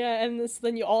 Yeah, and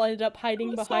then you all ended up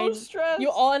hiding behind... So stressed.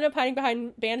 You all ended up hiding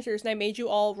behind banisters, and I made you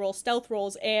all roll stealth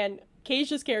rolls, and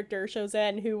Keisha's character,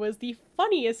 Shozen, who was the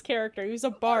funniest character. He was a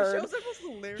bard. Shozen was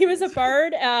hilarious. He was a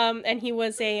bard, and he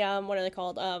was a, what are they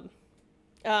called?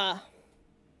 Genasi?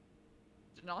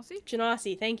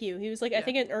 Genasi, thank you. He was like, I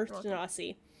think an Earth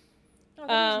Genasi. Oh,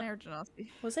 that was an air Genasi.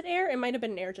 Was it air? It might have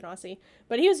been an air Genasi.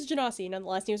 But he was a Genasi,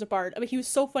 nonetheless, and he was a bard. I mean, he was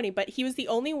so funny, but he was the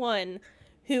only one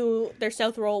who their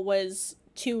stealth roll was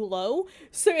too low,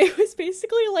 so it was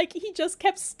basically like he just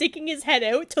kept sticking his head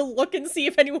out to look and see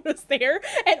if anyone was there,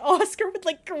 and Oscar would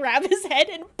like grab his head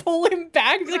and pull him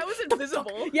back. Like, I was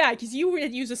invisible. Yeah, because you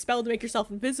had used a spell to make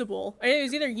yourself invisible. It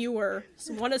was either you or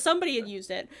somebody had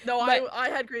used it. No, but, I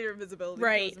had greater invisibility.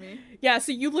 Right. It was me. Yeah,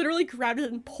 so you literally grabbed it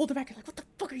and pulled it back. You're like, what the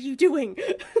fuck are you doing?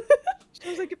 I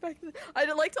was like, get back to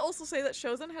I'd like to also say that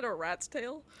Shozen had a rat's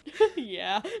tail.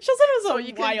 Yeah. Shozen was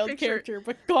a wild character,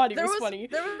 but god, he was funny.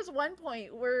 There was one point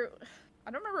where,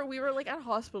 I don't remember, we were like at a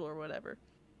hospital or whatever.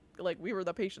 Like, we were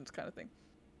the patients kind of thing.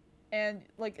 And,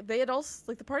 like, they had also,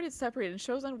 like, the party had separated and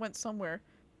Shozen went somewhere.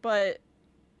 But,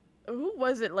 who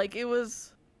was it? Like, it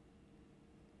was,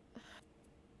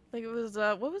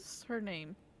 what was her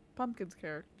name? Pumpkin's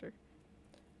character.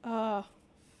 I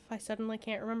suddenly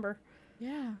can't remember.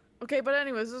 Yeah. Okay, but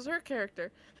anyways, this is her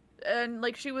character. And,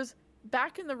 like, she was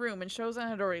back in the room, and Shozen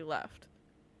had already left.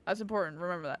 That's important,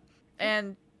 remember that.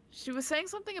 And she was saying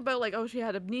something about, like, oh, she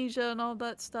had amnesia and all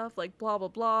that stuff, like, blah, blah,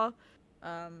 blah.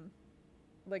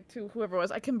 Like, to whoever it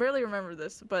was. I can barely remember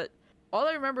this, but all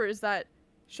I remember is that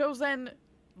Shozen,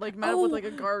 like, met up with, like,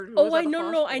 a guard who was at the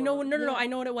hospital. I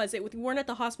know what it was. You weren't at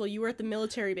the hospital, you were at the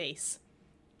military base.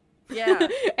 Yeah.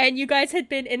 And you guys had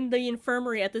been in the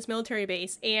infirmary at this military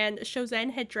base, and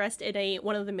Shozen had dressed in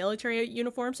one of the military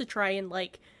uniforms to try and,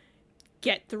 like,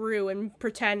 get through and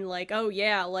pretend like, oh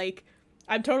yeah, like,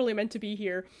 I'm totally meant to be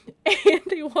here. And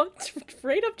they walked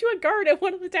right up to a guard at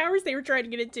one of the towers they were trying to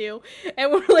get into.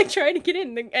 And we're like trying to get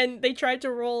in. And they tried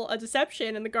to roll a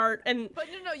deception and the guard But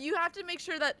no, you have to make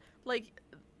sure that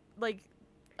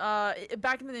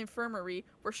back in the infirmary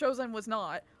where Shozen was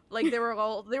not, like they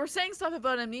were saying stuff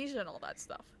about amnesia and all that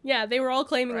stuff. Yeah, they were all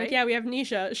claiming Right? like, yeah, we have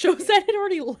amnesia. Shozen had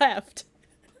already left.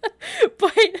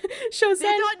 But Shozen They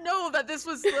did not know that this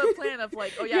was the plan of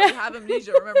like, oh yeah, we have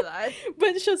amnesia, remember that?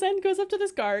 But Shozen goes up to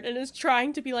this guard and is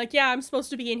trying to be like, yeah, I'm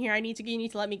supposed to be in here. You need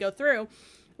to let me go through.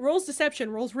 Rolls deception,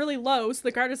 rolls really low. So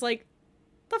the guard is like,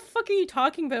 the fuck are you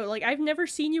talking about? Like, I've never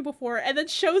seen you before. And then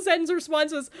Shozen's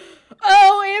response was,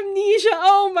 oh, amnesia.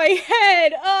 Oh, my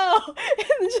head. Oh,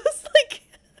 and just like,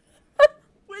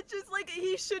 Which is like,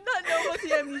 he should not know about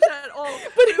the amnesia at all.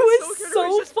 But it was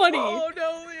so just, funny. Oh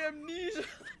no, the amnesia.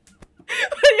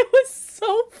 But it was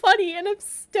so funny, and I'm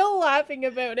still laughing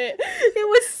about it. It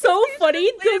was so funny.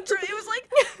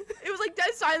 It was like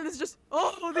dead silence, just,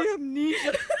 oh, the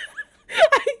amnesia.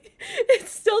 It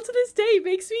still to this day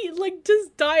makes me like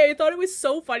just die. I thought it was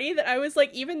so funny that I was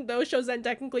like, even though Shozen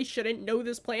technically shouldn't know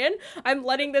this plan, I'm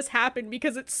letting this happen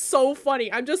because it's so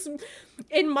funny. I'm just,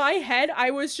 in my head,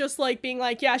 I was just like being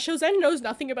like, yeah, Shozen knows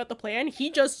nothing about the plan. He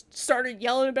just started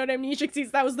yelling about amnesia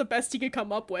because that was the best he could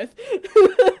come up with.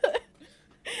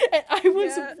 And I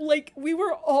was like, we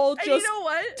were all just you know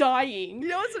what? dying. You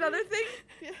know what's another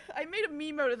thing? I made a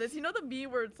meme out of this. You know the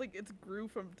meme where it's like, it's Gru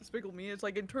from Despicable Me? It's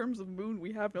like, in terms of moon,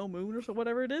 we have no moon, or so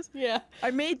whatever it is. Yeah.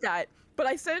 I made that, but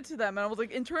I sent it to them, and I was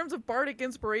like, in terms of bardic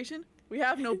inspiration, we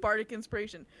have no bardic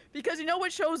inspiration. Because you know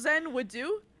what Shozen would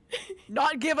do?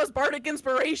 Not give us bardic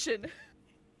inspiration.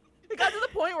 It got to the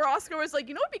point where Oscar was like,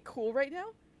 you know what'd be cool right now?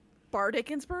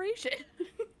 Bardic inspiration.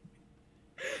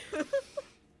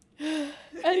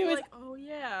 Anyways, like, oh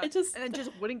yeah. it just, and then just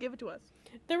wouldn't give it to us.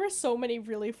 there were so many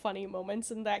really funny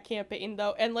moments in that campaign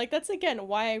though, and like that's again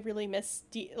why I really miss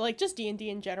just D&D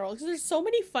in general, because there's so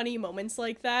many funny moments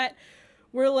like that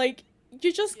where like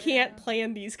you just can't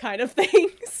plan these kind of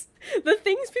things. The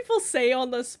things people say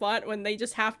on the spot when they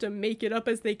just have to make it up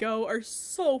as they go are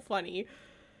so funny.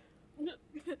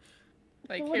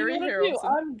 Like What do Harry you wanna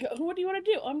Harrelson. do? What do you want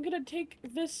to do? I'm gonna take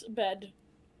this bed.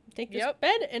 Take this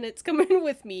bed and it's coming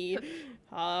with me.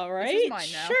 All right, mine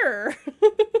now. sure.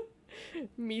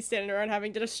 Me standing around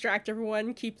having to distract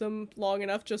everyone, keep them long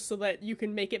enough just so that you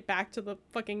can make it back to the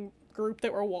fucking group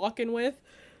that we're walking with.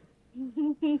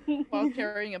 While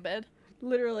carrying a bed.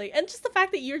 Literally. And just the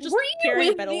fact that you're just Were you carrying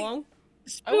a with bed me? along.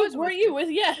 Spook, were you with?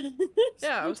 Yeah.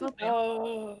 Yeah, I was helping.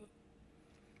 Oh,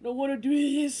 don't want to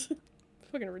do this.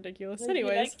 Fucking ridiculous. I'd be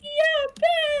Anyways. like,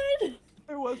 yeah, bed.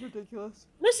 It was ridiculous.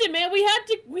 Listen, man, we had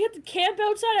to camp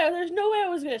outside. There's no way I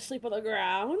was gonna sleep on the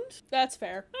ground. That's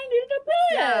fair. I needed a bed.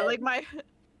 Yeah, like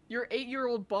your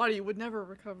 8-year-old body would never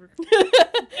recover.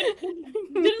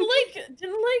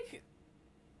 didn't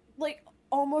like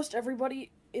almost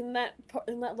everybody in that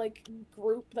like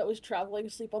group that was traveling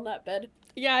sleep on that bed.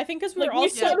 Yeah, I think because we Like were all we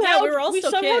still, somehow, we were all we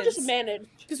still somehow kids. just managed.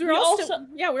 Because we were all still,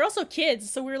 we were also kids,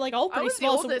 so we were like all I pretty was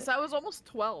small. the oldest. I was almost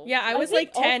 12. Yeah, I I was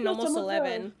think like 10, also almost some of the-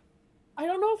 11. I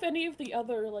don't know if any of the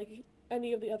other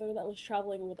that was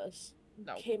traveling with us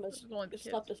No, came this as was only the kids.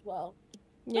 slept as well.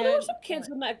 Yeah. No, there were some kids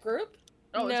in that group.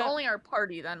 Oh, it's No. only our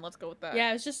party then. Let's go with that. Yeah,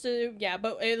 it was just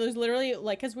but it was literally,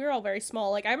 like, because we were all very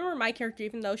small. Like, I remember my character,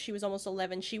 even though she was almost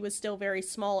 11, she was still very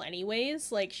small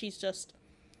anyways. Like, she's just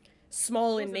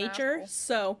small She in was an nature, asshole.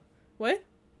 so... What?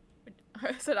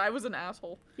 I said I was an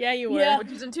asshole, Yeah, you were. Yeah. which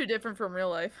isn't too different from real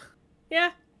life.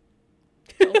 Yeah.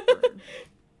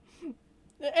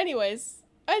 Anyways,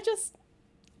 I'm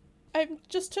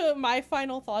just to my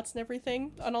final thoughts and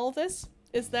everything on all of this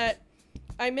is that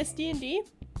I miss D&D.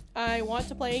 I want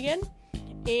to play again.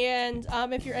 And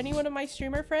if you're any one of my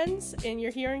streamer friends and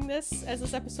you're hearing this as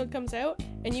this episode comes out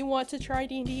and you want to try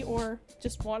D&D or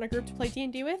just want a group to play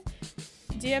D&D with,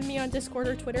 DM me on Discord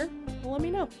or Twitter and let me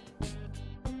know.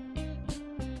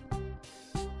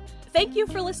 Thank you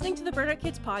for listening to the Burnout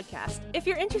Kids podcast. If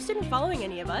you're interested in following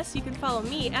any of us, you can follow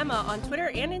me, Emma, on Twitter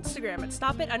and Instagram at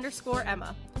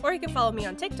stopit_Emma. Or you can follow me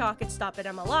on TikTok at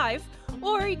stopitemmalive,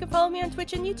 or you can follow me on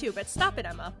Twitch and YouTube at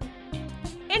stopittemma.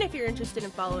 And if you're interested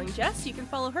in following Jess, you can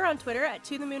follow her on Twitter at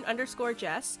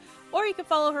 @tothemoon_Jess, or you can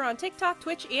follow her on TikTok,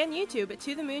 Twitch, and YouTube at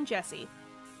 @tothemoonjessie.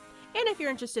 And if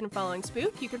you're interested in following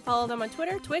Spook, you can follow them on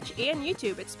Twitter, Twitch, and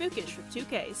YouTube at Spookish with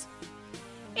 2Ks.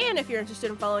 And if you're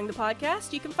interested in following the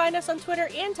podcast, you can find us on Twitter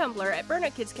and Tumblr at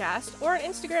Burnout Kids Cast, or on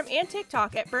Instagram and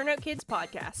TikTok at Burnout Kids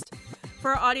Podcast.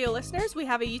 For our audio listeners, we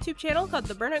have a YouTube channel called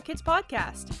the Burnout Kids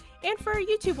Podcast. And for our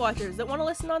YouTube watchers that want to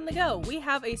listen on the go, we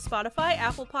have a Spotify,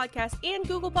 Apple Podcast, and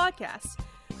Google Podcasts.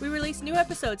 We release new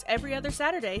episodes every other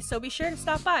Saturday, so be sure to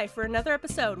stop by for another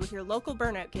episode with your local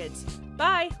Burnout Kids.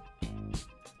 Bye!